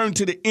supposed to turn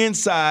to the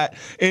inside,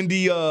 and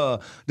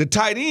the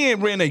tight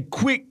end ran a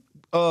quick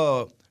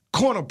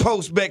corner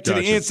post back to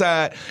the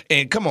inside,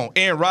 and come on,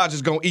 Aaron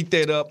Rodgers going to eat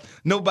that up.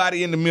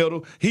 Nobody in the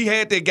middle. He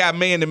had that guy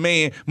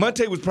man-to-man.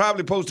 Monte was probably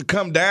supposed to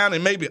come down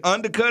and maybe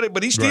undercut it,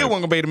 but he still wasn't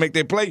going to be able to make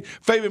that play.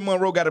 Fabian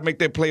Monroe got to make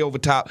that play over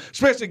top,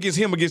 especially against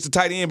the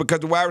tight end,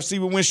 because the wide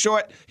receiver went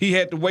short. He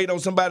had to wait on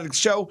somebody to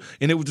show,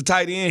 and it was the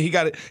tight end. He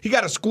got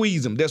to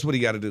squeeze him. That's what he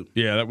got to do.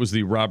 Yeah, that was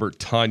the Robert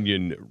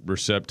Tonyan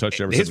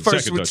touchdown. His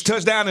first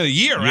touchdown in a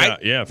year, right?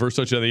 Yeah, first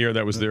touchdown of the year.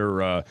 That was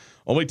their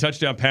only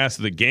touchdown pass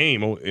of the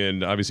game,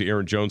 and obviously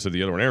Aaron Jones had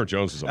the other one. Aaron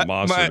Jones is a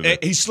monster.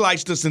 He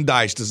sliced us and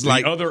diced us.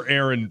 The other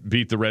Aaron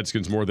beat the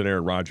Redskins more than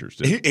Aaron Rodgers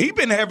did. He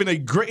been having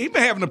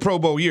a Pro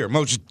Bowl year,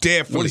 most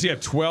definitely. What does he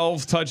have?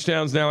 12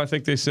 touchdowns now, I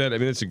think they said. I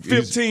mean, it's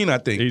 15, I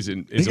think.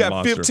 He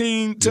got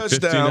 15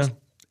 touchdowns.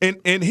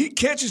 And he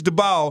catches the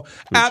ball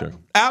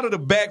out of the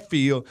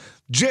backfield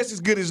just as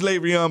good as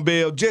Le'Veon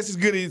Bell, just as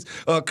good as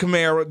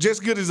Kamara, just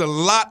as good as a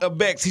lot of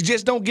backs. He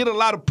just don't get a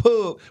lot of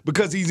pub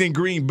because he's in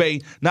Green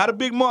Bay. Not a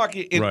big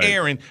market in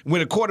Aaron.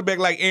 When a quarterback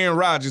like Aaron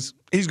Rodgers,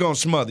 he's going to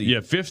smother you.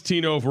 Yeah,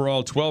 15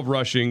 overall, 12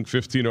 rushing,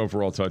 15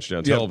 overall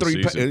touchdowns.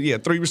 Yeah,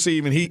 3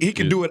 receiving. He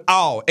can do it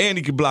all, and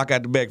he can block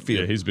out the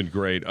backfield. Yeah, he's been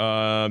great.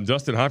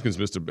 Dustin Hopkins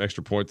missed an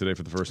extra point today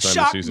for the first time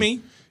Shocked this season.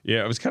 me.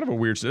 Yeah, it was kind of a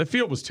weird. The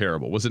field was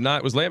terrible, was it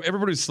not? Was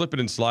everybody was slipping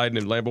and sliding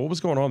in Lambeau? What was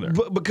going on there?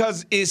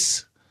 Because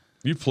it's.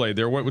 You've played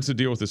there. What's the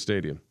deal with the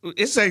stadium?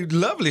 It's a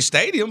lovely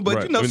stadium,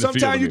 but, right.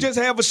 Sometimes you just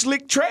have a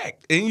slick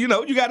track. And, you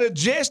got to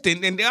adjust.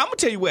 And I'm going to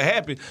tell you what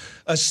happened.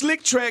 A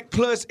slick track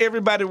plus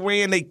everybody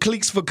wearing their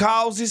cleats for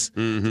causes.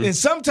 Mm-hmm. And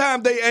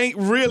sometimes they ain't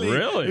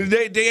really.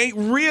 They ain't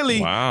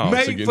really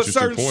made for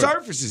certain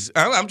surfaces.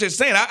 I'm just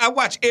saying. I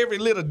watch every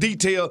little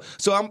detail.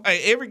 So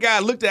every guy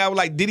I looked at, I was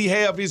like, did he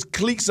have his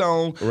cleats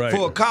on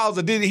for a cause,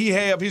 or did he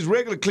have his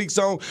regular cleats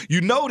on?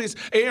 You notice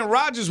Aaron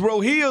Rodgers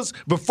wore his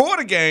before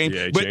the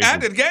game, but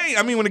after the game,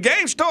 when the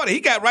game started,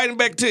 he got right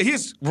back to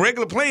his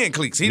regular playing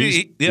cleats.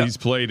 He's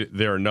played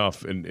there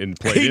enough and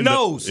played. He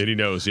knows. And he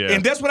knows, yeah.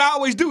 And that's what I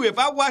always do. If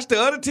I watch the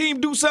other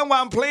team do something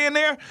while I'm playing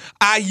there,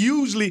 I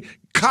usually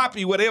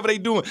copy whatever they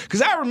doing.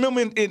 Because I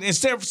remember in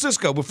San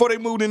Francisco, before they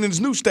moved in this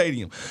new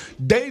stadium,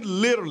 they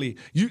literally,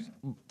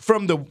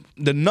 from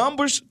the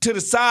numbers to the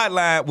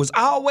sideline was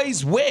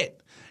always wet.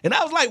 And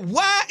I was like,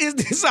 why is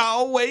this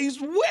always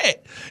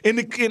wet?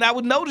 And I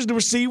would notice the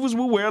receivers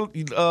would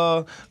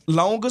wear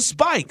longer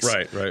spikes.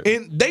 Right.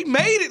 And they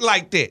made it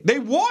like that. They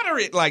water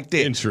it like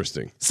that.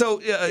 Interesting.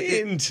 So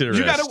Interesting.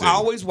 You got to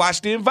always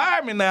watch the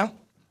environment now.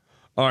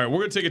 All right, we're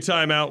going to take a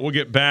timeout. We'll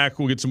get back.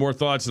 We'll get some more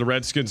thoughts on the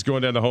Redskins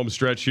going down the home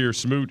stretch here.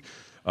 Smoot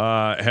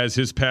has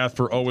his path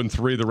for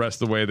 0-3 the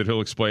rest of the way that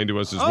he'll explain to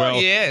us as well. Oh,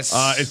 yes.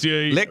 It's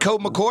the Let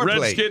Colt McCoy play.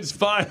 Redskins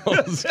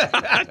Finals.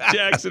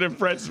 Jackson and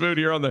Fred Smoot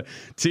here on the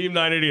Team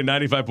 980 and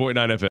 95.9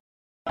 FM.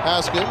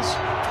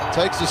 Haskins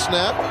takes the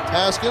snap.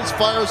 Haskins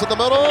fires in the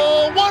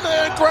middle.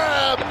 One-hand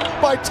grab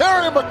by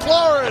Terry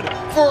McLaurin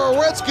for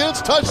a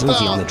Redskins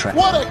touchdown.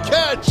 What a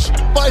catch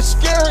by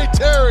Scary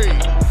Terry.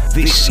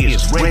 This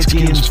is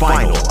Redskins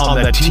Final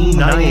on the Team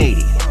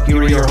 980.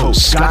 Here are your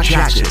hosts, Scott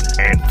Jackson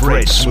and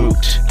Fred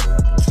Smoot.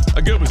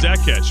 How good was that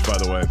catch, by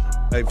the way?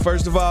 Hey,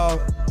 first of all,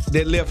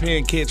 that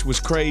left-hand catch was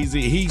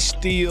crazy. He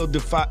still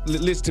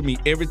listen to me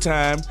every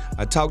time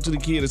I talk to the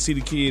kid or see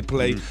the kid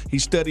play. Mm-hmm. He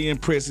study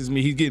impresses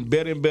me. He's getting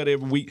better and better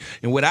every week.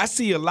 And what I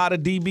see a lot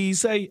of DBs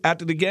say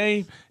after the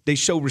game, they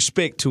show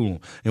respect to him.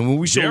 And when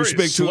we show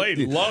respect to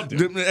him, loved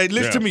him. Hey,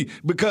 listen to me,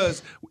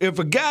 because if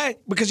a guy,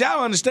 because y'all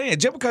don't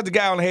understand, just because the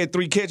guy only had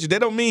 3 catches,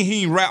 that don't mean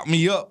he ain't route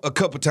me up a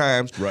couple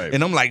times. Right.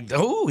 And I'm like,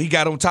 oh, he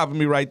got on top of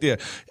me right there.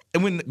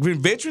 And when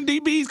veteran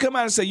DBs come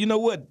out and say, you know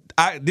what,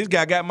 this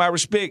guy got my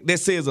respect, that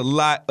says a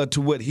lot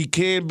to what he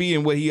can be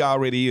and what he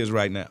already is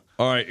right now.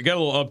 All right, I got a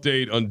little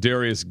update on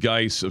Darius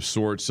Geis of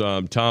sorts.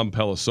 Tom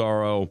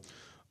Pelissaro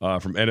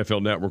from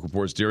NFL Network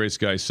reports Darius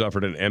Geis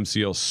suffered an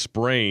MCL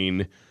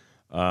sprain.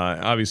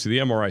 Obviously, the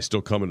MRI is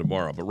still coming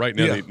tomorrow, but right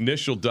now the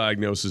initial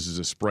diagnosis is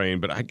a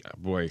sprain. But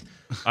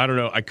I don't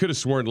know. I could have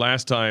sworn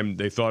last time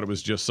they thought it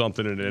was just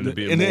something and it ended up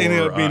being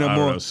more. I don't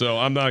know. So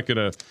I'm not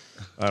gonna.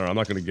 I don't know. I'm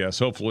not gonna guess.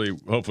 Hopefully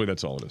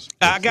that's all it is.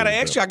 I gotta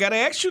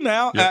ask you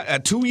now.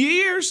 Yep. 2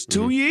 years.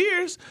 2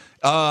 years.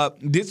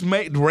 This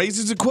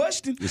raises a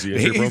question. Is he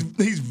injury prone?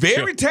 He's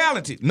very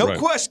talented. No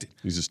question.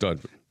 He's a stud.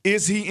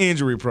 Is he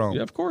injury prone?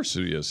 Yeah, of course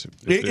he is.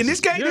 In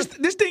this game,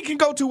 this thing can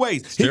go 2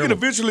 ways. He can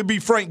eventually be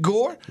Frank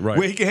Gore,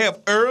 where he can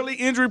have early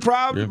injury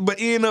problems, but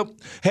end up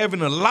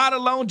having a lot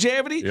of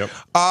longevity. Yep.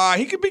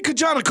 He could be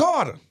Kajana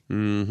Carter.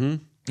 Mm-hmm.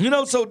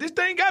 So this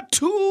thing got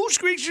 2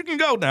 streaks you can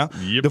go now.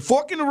 Yep. The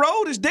fork in the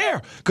road is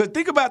there. Because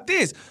think about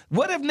this.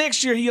 What if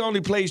next year he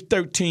only plays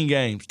 13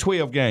 games,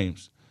 12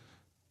 games?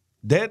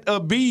 That'll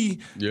be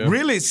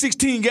really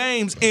 16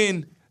 games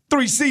in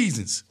 3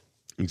 seasons.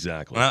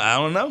 Exactly. I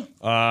don't know.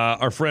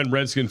 Our friend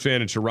Redskin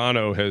fan in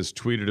Toronto has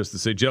tweeted us to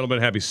say,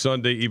 gentlemen, happy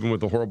Sunday, even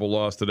with the horrible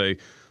loss today. It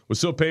was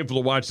so painful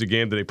to watch the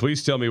game today.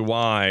 Please tell me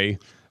why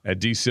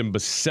December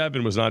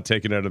 7 was not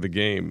taken out of the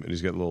game. And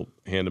he's got a little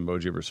hand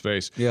emoji over his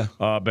face. Yeah.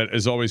 But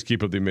as always,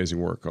 keep up the amazing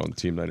work on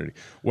Team 980.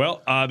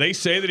 Well, they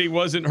say that he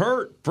wasn't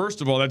hurt.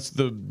 First of all, that's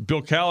the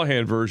Bill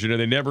Callahan version, and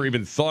they never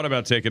even thought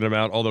about taking him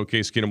out, although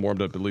Case Keenum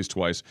warmed up at least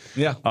twice.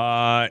 Yeah.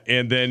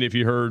 And then if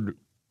you heard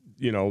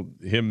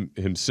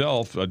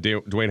himself,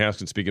 Dwayne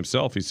Haskins speak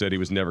himself, he said he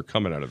was never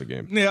coming out of the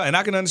game. Yeah, and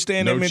I can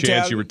understand that mentality. No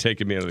chance you were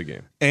taking me out of the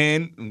game.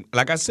 And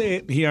like I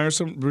said, he earned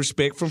some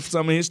respect from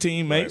some of his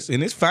teammates,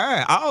 and it's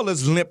fine. All of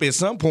us limp at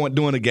some point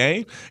during the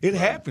game. It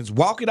happens.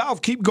 Walk it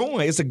off. Keep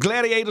going. It's a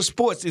gladiator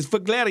sports. It's for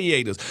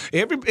gladiators.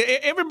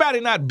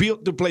 Everybody not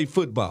built to play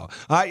football,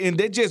 all right? And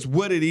that's just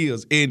what it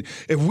is. And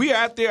if we're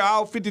out there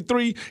all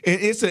 53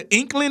 and it's an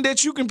inkling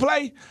that you can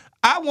play,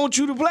 I want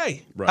you to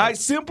play. Right. All right,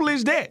 simple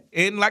as that.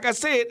 And like I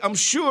said, I'm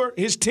sure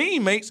his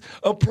teammates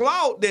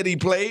applaud that he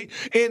played,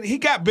 and he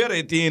got better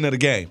at the end of the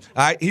game.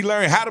 All right, he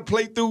learned how to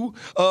play through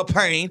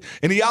pain,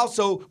 and he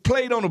also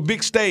played on a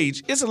big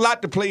stage. It's a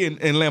lot to play in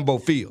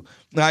Lambeau Field.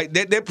 All right,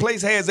 that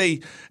place has a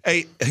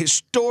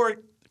historic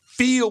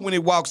feel when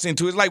it walks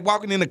into it. It's like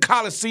walking in the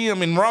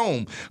Coliseum in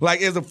Rome.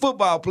 Like, as a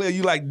football player,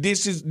 you like,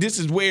 this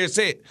is where it's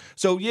at.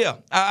 So, yeah,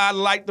 I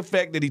like the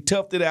fact that he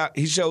toughed it out.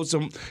 He showed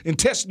some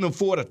intestinal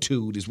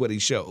fortitude is what he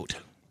showed.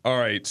 All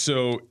right,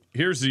 so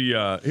here's the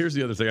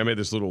other thing. I made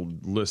this little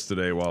list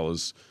today while I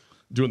was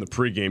doing the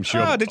pregame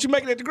show. Oh, did you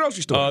make it at the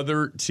grocery store?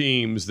 Other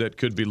teams that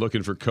could be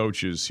looking for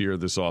coaches here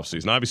this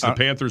offseason. Obviously, the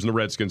Panthers and the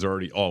Redskins are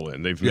already all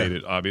in. They've made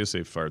it obvious.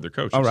 They've fired their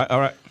coaches. All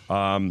right.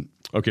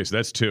 Okay, so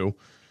that's 2.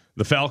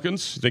 The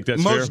Falcons, you think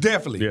that's most fair?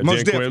 Definitely. Yeah,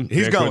 most Dan definitely.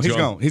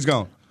 Quinn. He's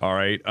gone. All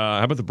right.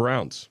 How about the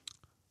Browns?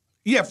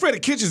 Yeah, Freddie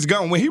Kitchens is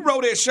gone. When he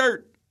wore that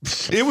shirt,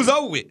 it was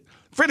over with.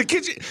 Freddie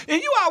Kitchen,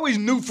 and you always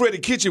knew Freddie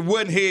Kitchen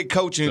wasn't head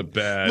coaching. It's a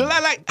bad.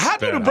 How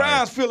do the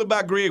Browns feel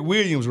about Greg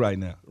Williams right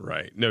now?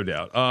 Right, no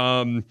doubt.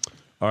 All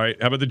right,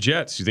 how about the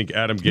Jets? You think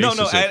Adam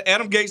Gase is safe?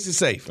 Adam Gase is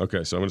safe.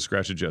 Okay, so I'm going to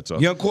scratch the Jets off.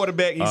 Young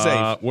quarterback, he's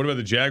safe. What about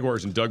the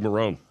Jaguars and Doug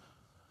Marrone?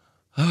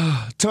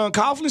 Tom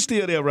Coughlin's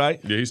still there, right?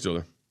 Yeah, he's still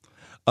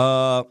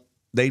there.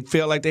 They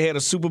felt like they had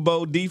a Super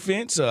Bowl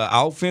defense.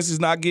 Offense is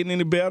not getting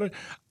any better.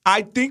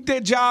 I think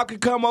that job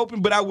could come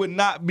open, but I would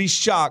not be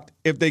shocked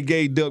if they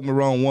gave Doug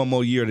Marrone one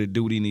more year to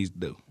do what he needs to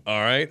do. All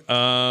right.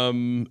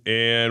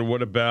 And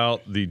what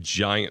about the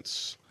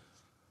Giants?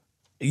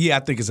 Yeah, I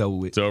think it's over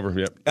with. It's over,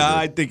 yep.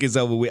 I think it's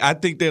over with. I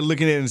think they're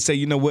looking at it and say,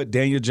 you know what,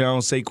 Daniel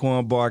Jones,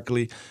 Saquon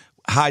Barkley,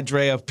 high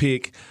draft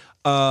pick.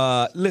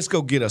 Let's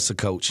go get us a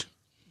coach.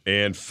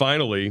 And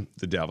finally,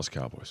 the Dallas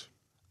Cowboys.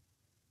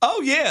 Oh,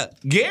 yeah.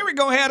 Gary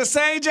going to have the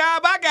same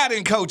job I got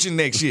in coaching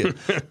next year.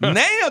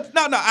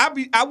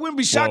 I wouldn't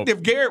be shocked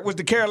if Garrett was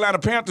the Carolina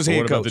Panthers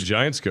head coach. What about the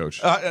Giants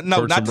coach?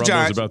 No, not the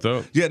Giants. About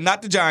those. Yeah,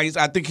 not the Giants.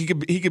 I think he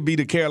could be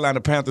the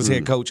Carolina Panthers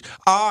head coach.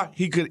 Or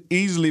he could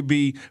easily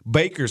be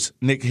Baker's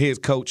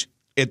head coach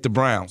at the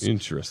Browns.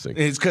 Interesting.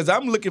 It's because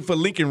I'm looking for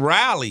Lincoln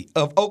Riley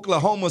of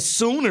Oklahoma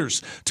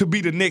Sooners to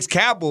be the next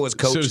Cowboys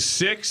coach. So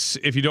 6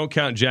 if you don't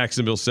count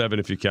Jacksonville, 7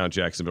 if you count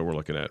Jacksonville we're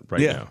looking at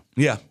right now.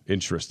 Yeah.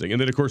 Interesting.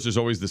 And then, of course, there's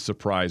always the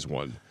surprise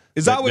one.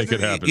 It's that always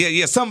could happen.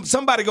 Yeah.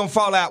 Somebody gonna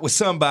fall out with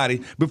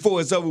somebody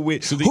before it's over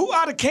with. So who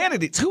are the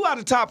candidates? Who are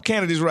the top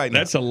candidates right now?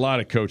 That's a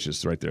lot of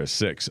coaches right there.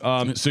 6.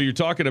 So you're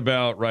talking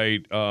about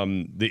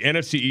the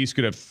NFC East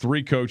could have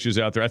 3 coaches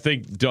out there. I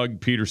think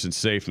Doug Peterson's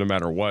safe no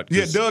matter what.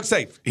 Yeah, Doug's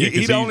safe.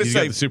 He's the only safe. He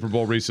got the Super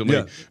Bowl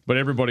recently, but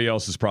everybody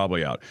else is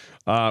probably out.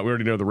 We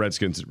already know the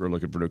Redskins are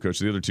looking for no coach.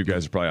 The other 2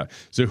 guys are probably out.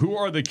 So who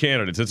are the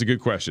candidates? That's a good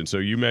question. So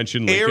you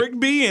mentioned Eric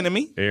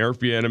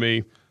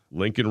Bieniemy.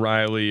 Lincoln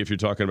Riley, if you're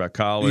talking about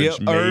college,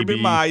 maybe.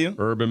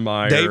 Urban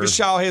Meyer. David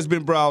Shaw has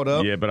been brought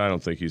up. Yeah, but I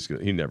don't think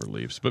he never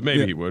leaves. But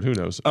maybe he would. Who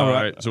knows? All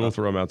right. So we'll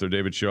throw him out there.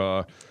 David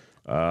Shaw.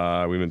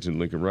 We mentioned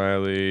Lincoln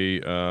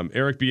Riley.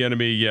 Eric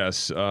Bieniemy,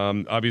 yes.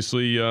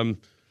 Obviously,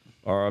 Josh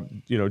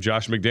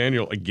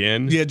McDaniel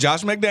again. Yeah,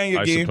 Josh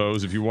McDaniel again. I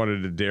suppose if you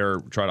wanted to dare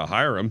try to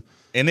hire him.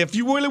 And if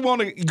you really want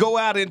to go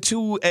out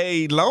into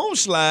a long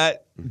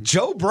slide,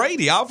 Joe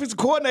Brady, offensive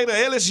coordinator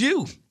at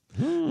LSU.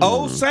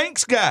 Old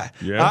Saints guy.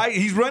 Yeah.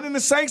 He's running the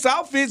Saints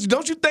offense.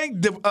 Don't you think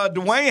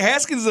Dwayne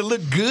Haskins will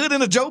look good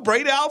in a Joe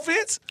Brady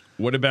offense?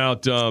 What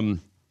about Ron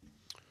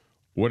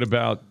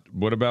Rivera?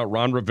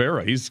 Ron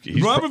Rivera is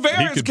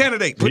a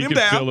candidate. Put him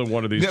down. He can fill in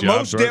one of these jobs.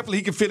 Most definitely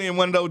he can fill in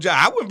one of those jobs.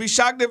 I wouldn't be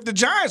shocked if the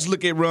Giants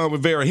look at Ron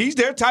Rivera. He's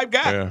their type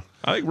guy. Yeah.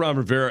 I think Ron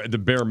Rivera, at the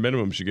bare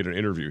minimum, should get an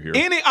interview here.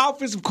 Any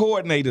offensive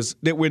coordinators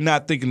that we're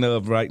not thinking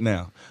of right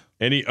now?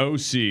 Any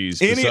OCs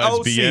Any besides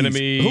OCs?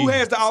 Bieniemy? Who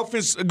has the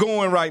offense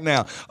going right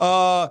now?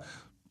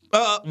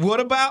 What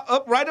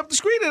about right up the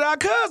street at our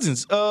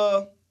cousins?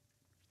 You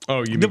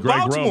mean Greg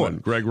Baltimore. Roman?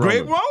 Greg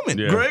Roman.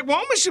 Yeah. Greg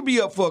Roman should be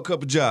up for a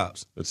couple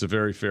jobs. That's a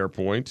very fair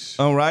point.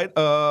 All right.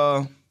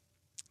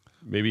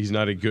 Maybe he's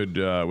not a good,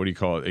 what do you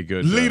call it? A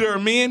good leader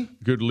of men?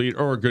 Good leader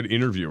or a good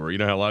interviewer. You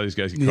know how a lot of these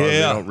guys they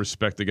don't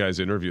respect the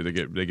guy's interview.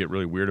 They get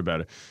really weird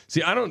about it.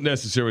 See, I don't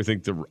necessarily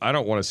think I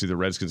don't want to see the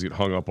Redskins get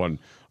hung up on,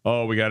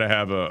 we got to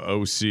have a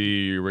OC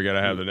or we got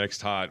to have the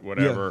next hot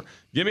whatever. Yeah.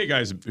 Give me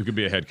guys who could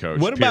be a head coach.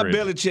 What about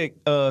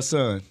Belichick's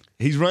son?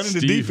 He's running the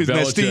defense.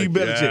 That's Steve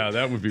Belichick. Yeah,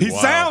 that would be He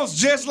wild. sounds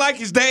just like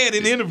his dad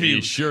in interviews.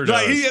 He sure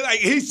does.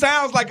 He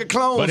sounds like a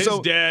clone. But his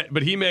dad,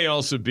 but he may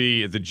also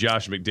be at the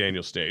Josh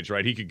McDaniel stage,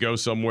 right? He could go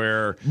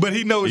somewhere. But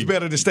he knows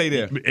better to stay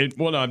there.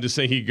 No, I'm just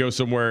saying he could go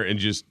somewhere and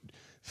just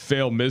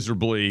fail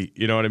miserably,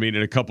 you know what I mean,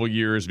 in a couple of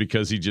years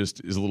because he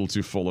just is a little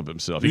too full of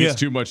himself. He gets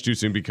too much too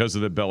soon because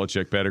of the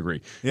Belichick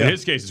pedigree. Yeah. In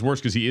his case, it's worse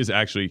because he is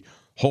actually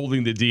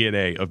holding the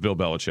DNA of Bill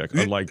Belichick,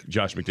 unlike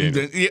Josh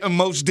McDaniel. Yeah,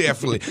 most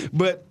definitely.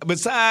 But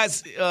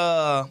besides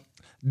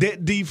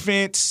that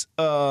defense,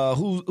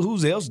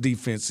 whose else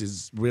defense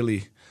is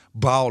really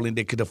balling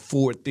that could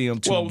afford them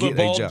to get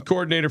a job?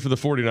 Coordinator for the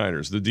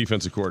 49ers, the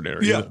defensive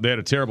coordinator. Yeah. They had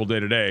a terrible day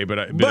today,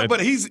 but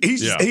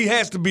he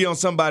has to be on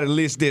somebody's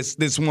list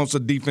that wants a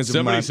defensive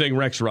mind. Somebody's saying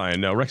Rex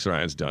Ryan. No, Rex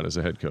Ryan's done as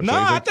a head coach. No,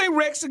 I think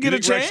Rex will get a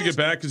chance. Rex will get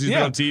back because he's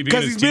been on TV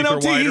because his teeth are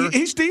wider.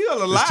 He's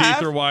still alive. His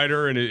teeth are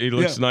wider and he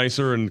looks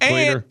nicer and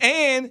cleaner.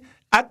 And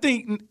I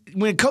think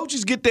when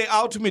coaches get their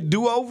ultimate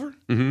do-over,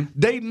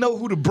 they know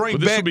who to bring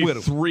back with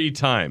them. 3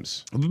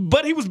 times.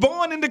 But he was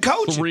born into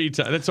coaching. 3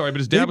 times. That's all right, but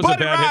his dad was a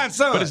bad head.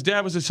 But his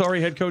dad was a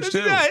sorry head coach too.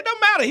 Yeah, it don't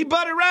matter. He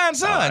butted Ryan's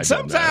son.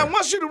 Sometimes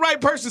once you're the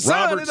right person's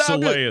son, Robert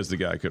Saleh is the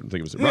guy. I couldn't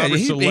think of his name. Robert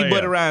Saleh. He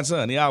butted Ryan's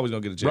son. He always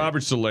gonna get a chance.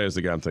 Robert Saleh is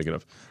the guy I'm thinking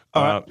of.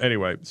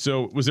 Anyway,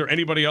 so was there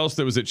anybody else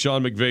that was at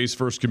Sean McVay's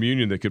first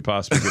communion that could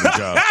possibly get a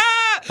job?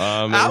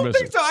 I don't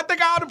think so. I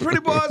think all the pretty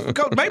boys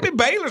coach. Maybe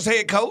Baylor's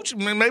head coach.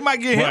 They might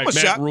give him a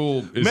shot. Matt Rule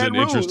is an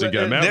interesting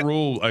guy. Matt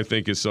Rule, I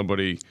think, is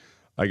somebody.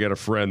 I got a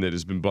friend that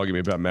has been bugging me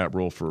about Matt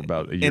Rule for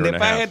about a year and a half. And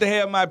if I had to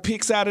have my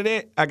picks out of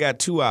that, I got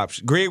two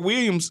options. Greg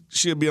Williams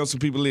should be on some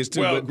people's list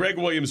too. Well, Greg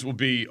Williams will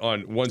be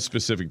on one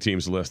specific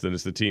team's list, and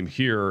it's the team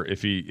here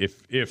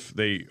if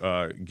they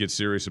get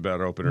serious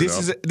about opening it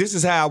up. This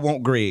is how I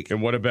want Greg.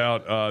 And what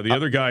about the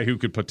other guy who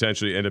could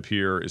potentially end up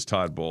here is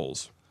Todd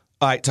Bowles.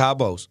 All right, Todd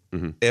Bowles.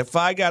 Mm-hmm. If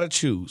I got to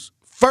choose,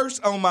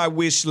 first on my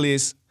wish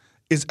list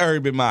is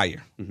Urban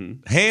Meyer.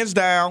 Mm-hmm. Hands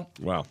down.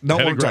 Wow.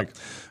 Don't want to talk.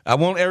 I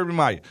want Urban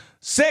Meyer.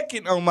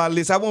 Second on my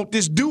list, I want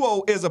this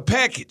duo as a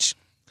package.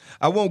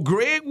 I want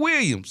Greg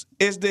Williams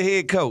as the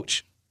head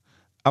coach.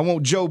 I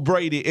want Joe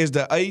Brady as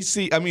the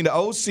OC,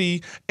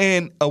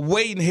 and a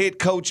waiting head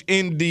coach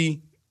in the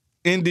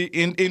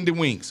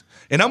wings.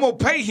 And I'm gonna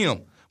pay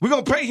him. We're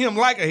gonna pay him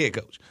like a head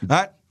coach. All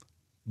right,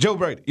 Joe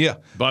Brady. Yeah.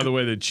 By the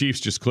way, the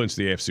Chiefs just clinched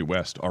the AFC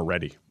West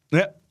already.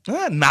 Yeah.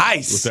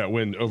 Nice. With that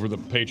win over the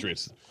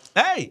Patriots.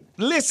 Hey,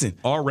 listen.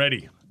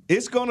 Already.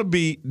 It's gonna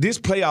be this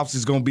playoffs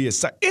is gonna be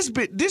it's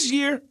been this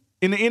year.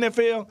 In the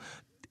NFL,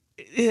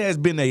 it has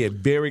been a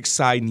very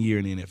exciting year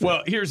in the NFL.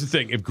 Well, here's the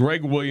thing: if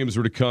Greg Williams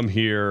were to come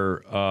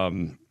here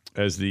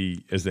as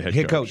the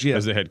head coach, yeah.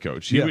 as the head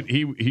coach,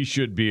 he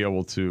should be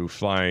able to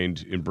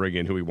find and bring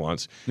in who he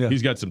wants. Yeah.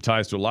 He's got some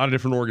ties to a lot of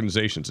different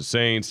organizations: the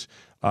Saints,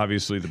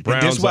 obviously the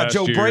Browns. And that's why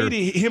Joe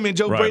Brady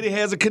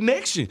has a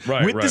connection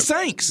with the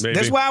Saints. Maybe.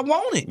 That's why I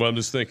want it. Well, I'm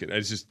just thinking. I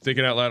was just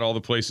thinking out loud. All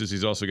the places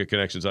he's also got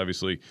connections,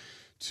 obviously,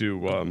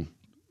 to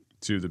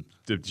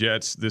the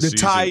Jets this season.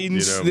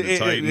 Titans,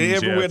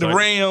 everywhere, the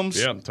Rams.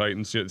 Yeah,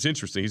 Titans. Yeah, it's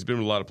interesting. He's been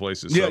in a lot of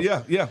places. Yeah.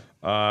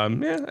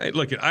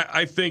 Look,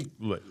 I think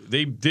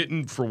they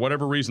didn't, for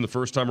whatever reason, the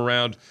first time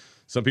around.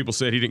 Some people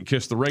said he didn't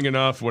kiss the ring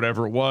enough,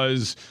 whatever it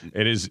was.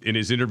 And in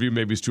his interview,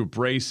 maybe he's too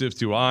abrasive,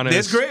 too honest.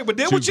 That's great, but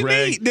that's what you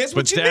need. That's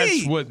what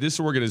this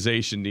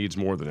organization needs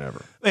more than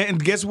ever.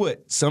 And guess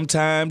what?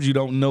 Sometimes you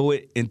don't know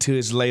it until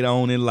it's later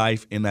on in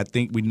life, and I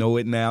think we know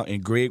it now.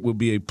 And Greg will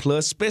be a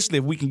plus, especially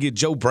if we can get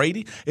Joe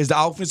Brady as the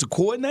offensive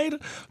coordinator.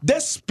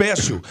 That's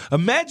special.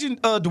 Imagine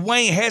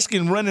Dwayne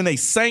Haskins running a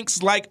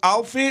Saints-like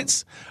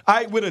offense, all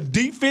right, with a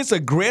defense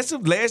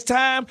aggressive. Last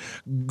time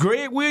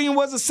Greg Williams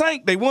was a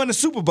Saint, they won the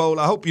Super Bowl.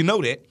 I hope you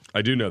know that.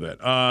 I do know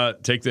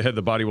that. Take the head,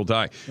 the body will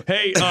die.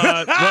 Hey,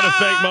 want to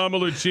thank Mama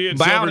Lucia in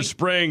Silver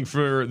Spring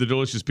for the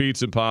delicious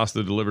pizza and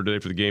pasta delivered today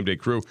for the game day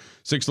crew.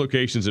 6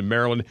 locations in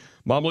Maryland.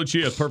 Mama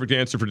Lucia, perfect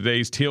answer for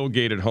today's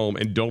tailgate at home.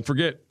 And don't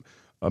forget,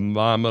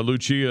 Mama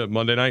Lucia,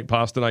 Monday night,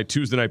 pasta night,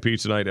 Tuesday night,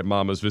 pizza night at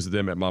Mama's. Visit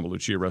them at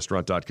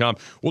mamaluciarestaurant.com.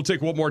 We'll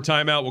take one more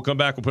time out. We'll come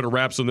back. We'll put a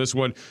wraps on this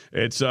one.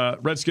 It's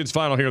Redskins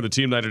final here on the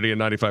Team Night today at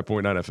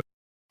 95.9 FM.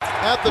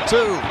 At the 2,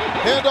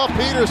 handoff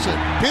Peterson.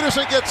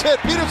 Peterson gets hit.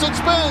 Peterson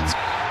spins.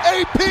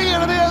 AP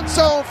into the end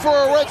zone for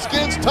a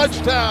Redskins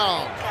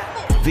touchdown.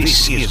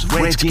 This is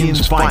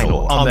Redskins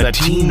Final on the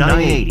Team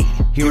 980.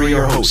 Here are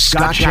your hosts,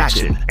 Scott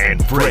Jackson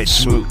and Fred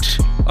Smoot.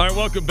 All right,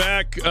 welcome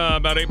back.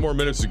 About 8 more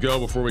minutes to go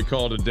before we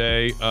call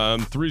today.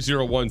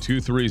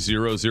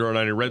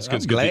 301-230-09.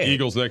 Redskins get the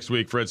Eagles next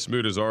week. Fred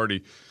Smoot has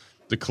already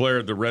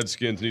declared the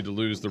Redskins need to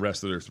lose the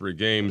rest of their 3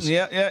 games.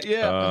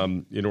 Yeah.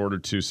 In order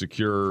to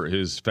secure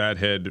his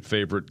fathead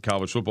favorite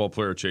college football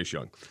player, Chase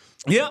Young.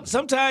 Yep.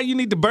 Sometimes you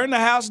need to burn the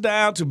house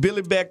down to build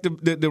it back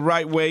the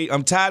right way.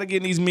 I'm tired of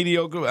getting these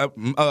mediocre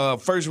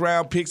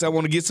first-round picks. I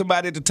want to get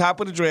somebody at the top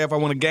of the draft. I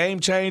want a game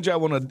changer. I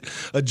want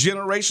a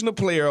generational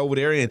player over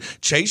there. And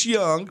Chase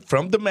Young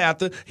from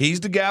DeMatha, he's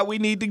the guy we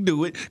need to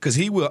do it because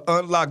he will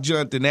unlock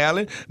Jonathan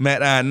Allen,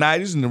 Matt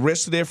Ioannidis, and the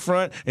rest of their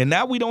front. And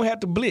now we don't have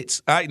to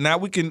blitz. All right, now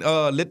we can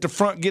let the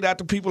front get out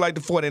to people like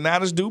the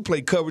 49ers do,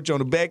 play coverage on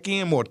the back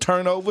end, more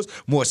turnovers,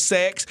 more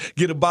sacks,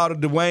 get a ball to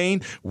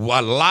Dwayne,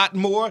 a lot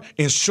more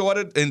in shorter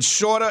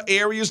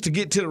areas to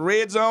get to the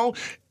red zone.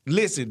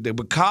 Listen, the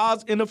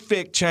cause and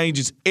effect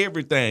changes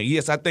everything.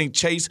 Yes, I think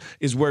Chase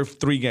is worth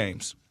 3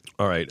 games.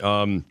 All right.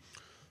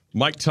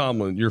 Mike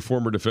Tomlin, your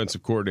former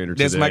defensive coordinator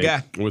today. That's my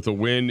guy. With a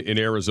win in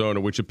Arizona,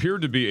 which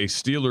appeared to be a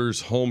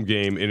Steelers home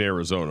game in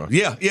Arizona.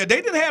 Yeah, they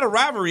didn't have a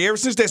rivalry ever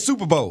since that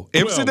Super Bowl. The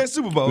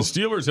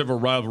Steelers have a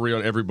rivalry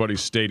on everybody's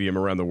stadium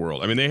around the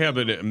world. I mean, they have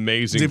an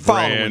amazing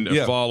brand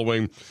of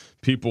following.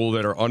 People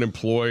that are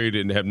unemployed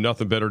and have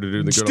nothing better to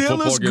do than go to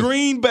football games.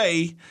 Green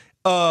Bay,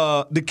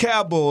 the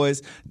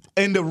Cowboys,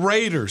 and the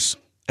Raiders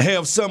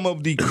have some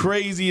of the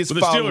craziest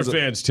followers. The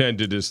Steelers fans tend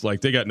to just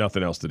they got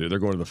nothing else to do. They're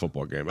going to the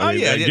football game.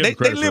 They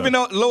live in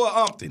Lower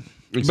Umpton,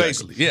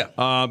 basically. Yeah.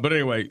 But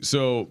anyway,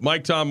 so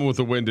Mike Tomlin with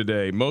a win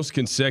today. Most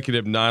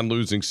consecutive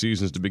non-losing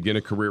seasons to begin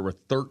a career with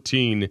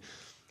 13.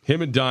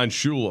 Him and Don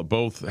Shula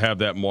both have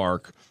that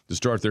mark to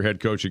start their head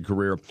coaching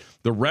career.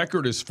 The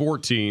record is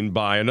 14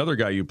 by another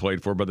guy you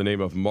played for by the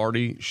name of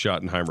Marty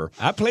Schottenheimer.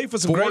 I played for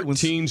some great ones.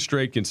 14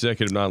 straight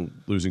consecutive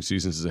non-losing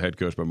seasons as a head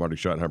coach by Marty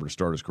Schottenheimer to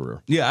start his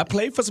career. Yeah, I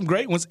played for some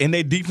great ones, and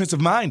they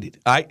defensive-minded.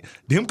 All right?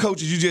 Them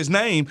coaches you just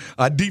named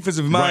are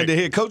defensive-minded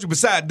head coaches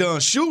besides Don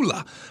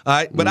Shula. All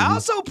right? But I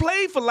also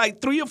played for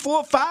 3 or 4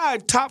 or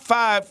 5 top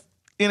 5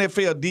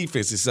 NFL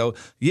defenses. So,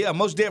 yeah,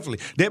 most definitely.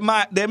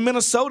 That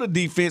Minnesota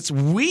defense,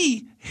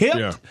 we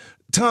helped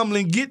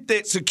Tomlin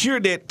secure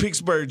that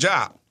Pittsburgh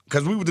job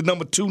because we were the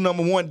number 2,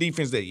 number 1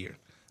 defense that year.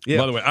 Yeah.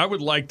 By the way, I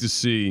would like to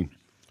see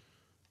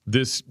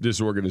this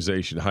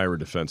organization hire a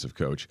defensive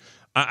coach.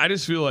 I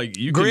just feel like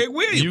Greg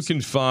Williams. You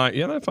can find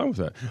 – I'm fine with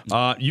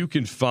that. You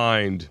can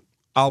find –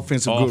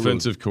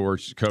 offensive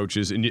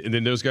coaches, and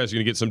then those guys are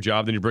going to get some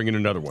job. Then you bring in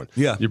another one.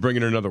 Yeah, you bring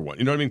in another one.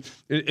 You know what I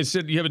mean?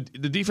 Instead, you have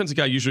the defensive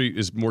guy usually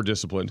is more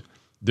disciplined.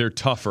 They're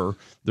tougher.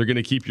 They're going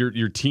to keep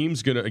your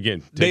team's going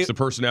to takes the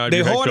personality.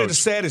 They're of your head harder coach. to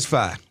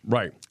satisfy.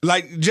 Right.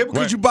 Like just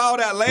because you balled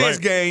out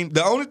last game,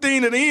 the only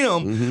thing to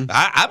them,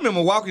 I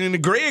remember walking into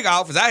Greg's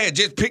office. I had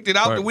just picked it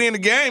out to win the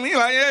game. He's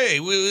like, "Hey,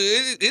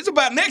 it's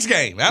about next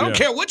game. I don't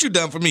care what you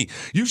done for me.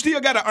 You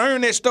still got to earn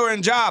that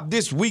starting job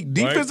this week."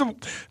 Defensive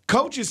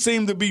coaches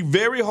seem to be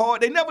very hard.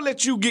 They never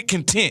let you get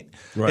content.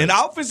 Right. And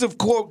offensive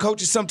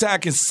coaches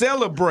sometimes can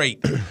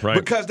celebrate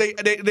because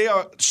they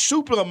are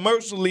super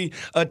immersively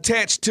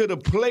attached to the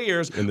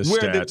players. And the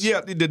stats.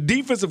 The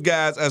defensive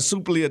guys are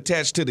superly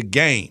attached to the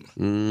game.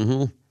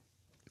 Mm-hmm.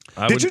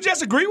 Did you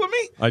just agree with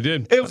me? I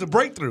did. It was a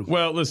breakthrough.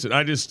 Well, listen,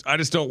 I just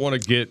don't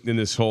want to get in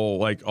this whole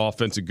like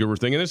offensive guru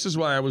thing, and this is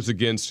why I was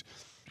against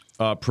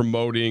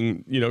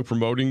promoting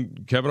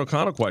Kevin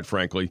O'Connell. Quite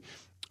frankly,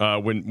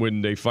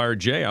 when they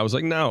fired Jay, I was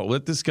like, no,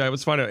 let's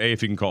find out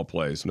if he can call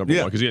plays. Number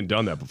one, because he hadn't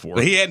done that before.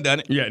 But he hadn't done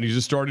it. Yeah, and he's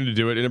just starting to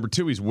do it. And number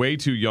two, he's way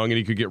too young, and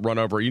he could get run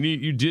over.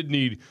 You did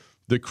need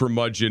the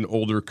curmudgeon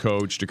older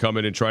coach to come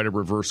in and try to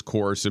reverse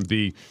course and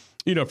be,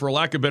 for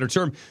lack of a better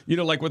term,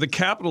 like what the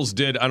Capitals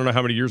did, I don't know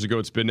how many years ago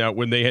it's been now,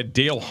 when they had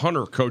Dale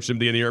Hunter coach them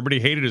the end of the year. Everybody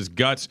hated his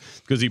guts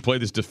because he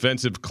played this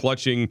defensive,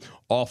 clutching,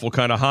 awful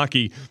kind of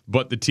hockey,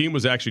 but the team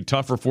was actually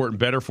tougher for it and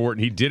better for it,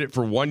 and he did it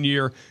for 1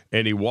 year,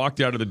 and he walked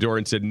out of the door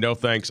and said, no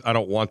thanks, I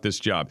don't want this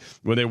job,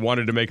 when they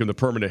wanted to make him the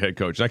permanent head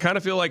coach. And I kind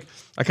of feel like,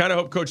 I kind of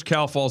hope Coach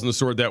Cal falls on the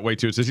sword that way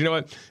too. It says, you know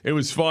what, it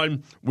was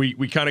fun, we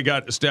kind of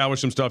got established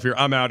some stuff here,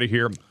 I'm out of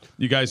here,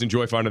 you guys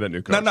enjoy finding that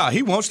new coach. No,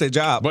 he wants that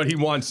job. But he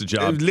wants the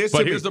job.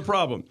 But here's the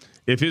problem.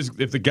 If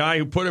the guy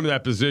who put him in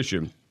that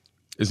position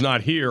is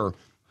not here,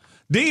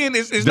 then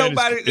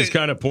nobody. It's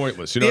kind of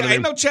pointless. You know what I mean?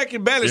 Ain't no check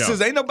and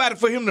balance. Ain't nobody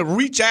for him to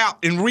reach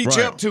out and reach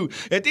up to.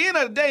 At the end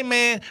of the day,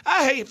 man,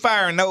 I hate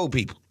firing old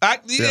people.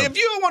 If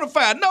you don't want to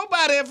fire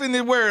nobody else in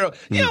the world,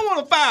 you don't want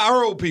to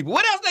fire old people.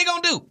 What else they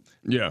gonna do?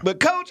 Yeah. But,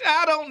 Coach,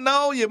 I don't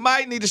know. You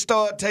might need to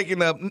start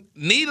taking a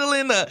needle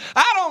in the –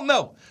 I don't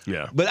know.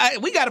 Yeah.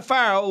 But we got to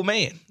fire an old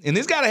man. And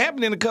this got to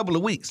happen in a couple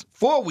of weeks.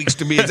 4 weeks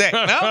to be exact.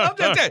 I'm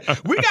just telling you.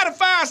 We got to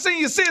fire a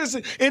senior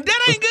citizen, and that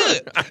ain't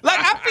good. Like,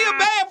 I feel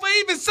bad for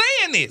even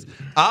saying this.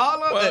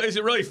 Is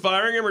it really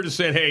firing him or just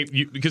saying, hey,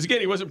 because,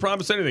 again, he wasn't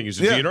promised anything. He's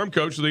just the interim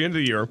coach at the end of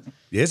the year.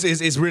 Yes,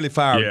 it's really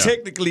firing. Yeah.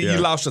 Technically, you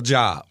lost a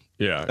job.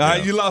 Yeah.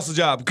 You lost a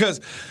job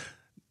because –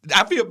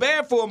 I feel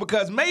bad for him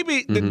because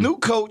maybe the new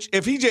coach,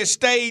 if he just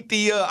stayed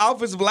the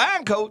offensive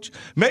line coach,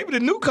 maybe the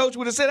new coach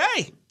would have said,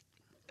 hey,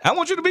 I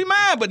want you to be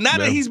mine. But now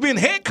that he's been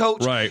head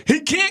coach,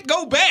 he can't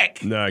go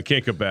back. No, he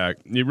can't go back.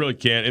 He really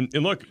can't.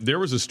 And look, there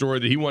was a story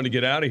that he wanted to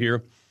get out of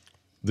here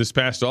this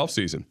past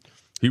offseason.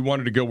 He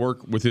wanted to go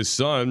work with his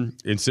son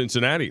in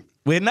Cincinnati.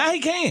 Well, now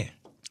he can.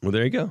 Well,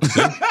 there you go.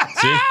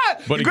 See?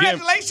 But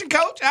congratulations,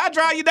 Coach. I'll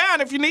drive you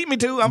down if you need me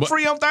to. I'm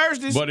free on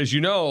Thursdays. But as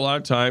you know, a lot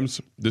of times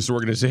this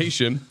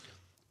organization –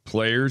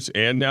 players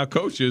and now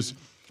coaches,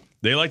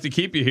 they like to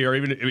keep you here,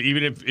 even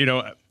if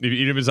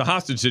it's a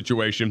hostage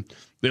situation.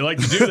 They like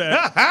to do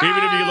that,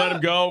 even if you let them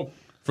go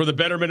for the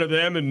betterment of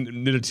them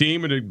and the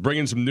team, and to bring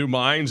in some new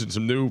minds and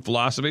some new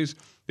philosophies.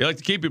 They like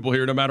to keep people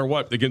here no matter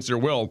what, against their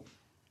will.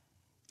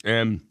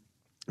 And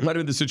it might have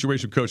been the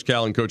situation with Coach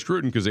Cal and Coach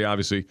Cruden because they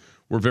obviously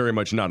were very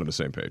much not on the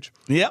same page.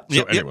 Yep.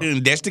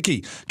 And that's the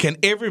key. Can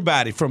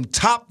everybody from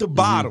top to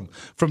bottom,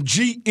 from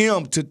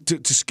GM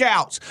to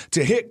scouts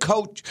to head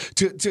coach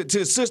to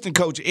assistant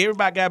coach,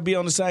 everybody got to be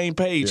on the same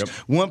page. Yep.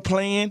 One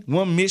plan,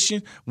 one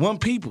mission, one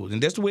people.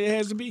 And that's the way it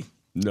has to be.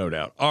 No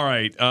doubt. All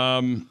right.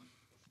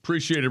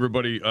 Appreciate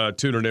everybody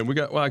tuning in. We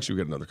got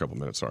another couple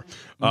minutes. Sorry.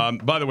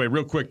 By the way,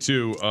 real quick,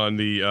 too, on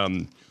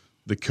the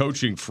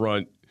coaching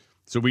front,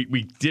 so we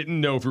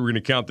didn't know if we were going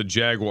to count the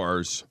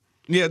Jaguars.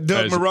 Yeah,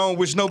 Doug Marrone,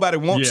 which nobody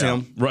wants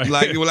him. Right.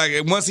 Like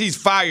once he's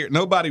fired,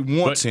 nobody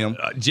wants him.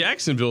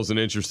 Jacksonville's an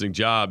interesting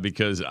job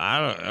because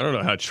I don't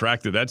know how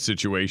attractive that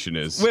situation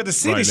is. Well, the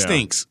city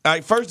stinks.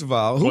 First of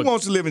all, who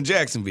wants to live in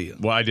Jacksonville?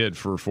 Well, I did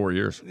for 4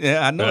 years.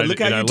 Yeah, I know. Look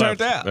how you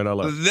turned out. And I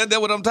left. That's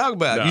what I'm talking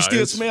about. You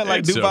still smell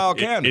like Duval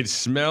County. It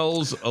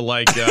smells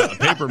like a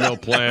paper mill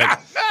plant.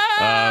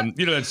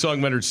 That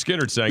song Leonard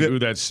Skinner sang, Ooh,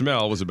 That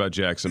Smell, was about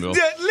Jacksonville.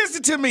 Yeah,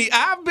 listen to me.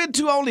 I've been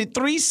to only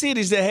 3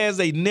 cities that has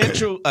a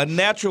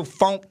natural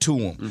funk to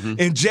them.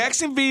 And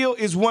Jacksonville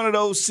is one of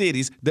those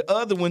cities. The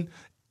other one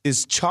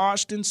is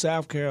Charleston,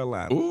 South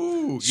Carolina.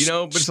 Ooh,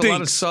 but it's a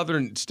lot of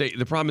southern state.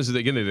 The problem is that,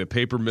 again, they have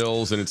paper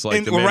mills, and it's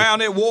like around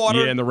that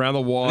water. Yeah, and around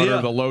the water,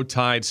 the low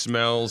tide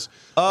smells.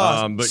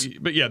 But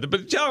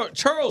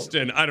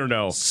Charleston, I don't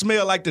know.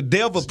 Smell like the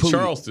devil poop.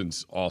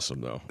 Charleston's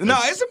awesome, though. No,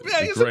 it's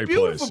a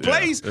beautiful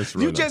place. Yeah, it's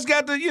really just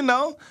got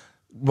to,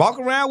 walk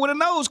around with a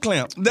nose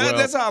clamp.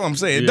 That's all I'm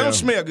saying. Yeah. Don't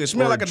smell good.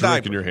 Smell or like a drink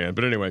diaper. in your hand.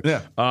 But anyway,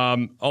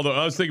 although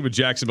I was thinking with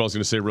Jacksonville, I was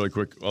going to say really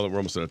quick, although we're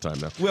almost out of time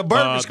now. Well,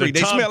 Bourbon Street.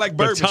 They smell like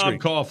Bourbon Tom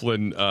Street.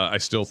 Coughlin, I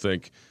still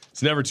think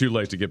it's never too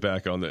late to get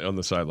back on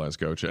the sidelines,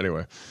 Coach.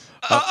 Anyway.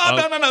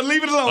 No.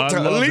 Leave it alone,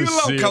 Tom. Leave it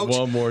alone, Coach.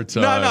 One more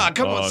time. No.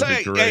 Come on.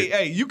 Say,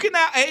 hey, you can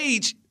now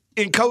age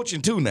in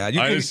coaching too now.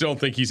 I just don't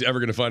think he's ever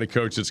going to find a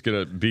coach that's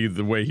going to be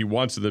the way he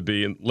wants it to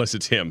be unless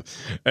it's him.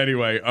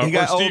 Anyway, he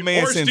got old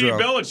man syndrome.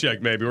 Steve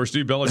Belichick maybe, or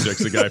Steve Belichick's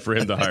the guy for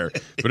him to hire.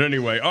 But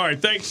anyway, all right,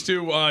 thanks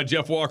to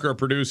Jeff Walker, our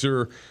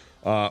producer.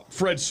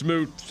 Fred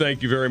Smoot,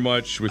 thank you very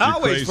much with your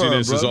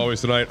craziness as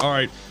always tonight. All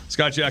right,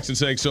 Scott Jackson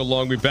saying so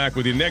long. We'll be back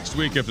with you next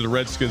week after the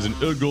Redskins and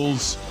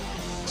Eagles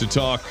to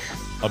talk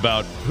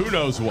about who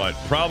knows what.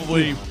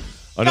 Probably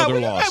another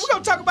loss. We're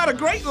going to talk about a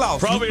great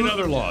loss. Probably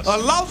another loss. A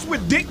loss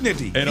with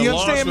dignity. And a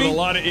loss with a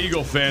lot of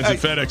Eagle fans at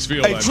FedEx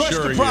Field.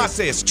 Trust the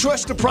process.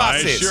 Trust the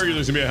process. I assure you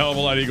there's going to be a hell of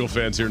a lot of Eagle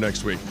fans here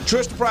next week.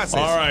 Trust the process.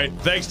 All right.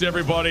 Thanks to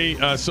everybody.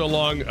 So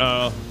long.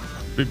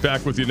 Be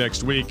back with you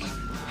next week.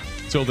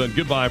 Till then,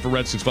 goodbye for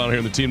Redskins Final here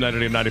on the Team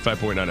 98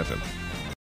 95.9 FM.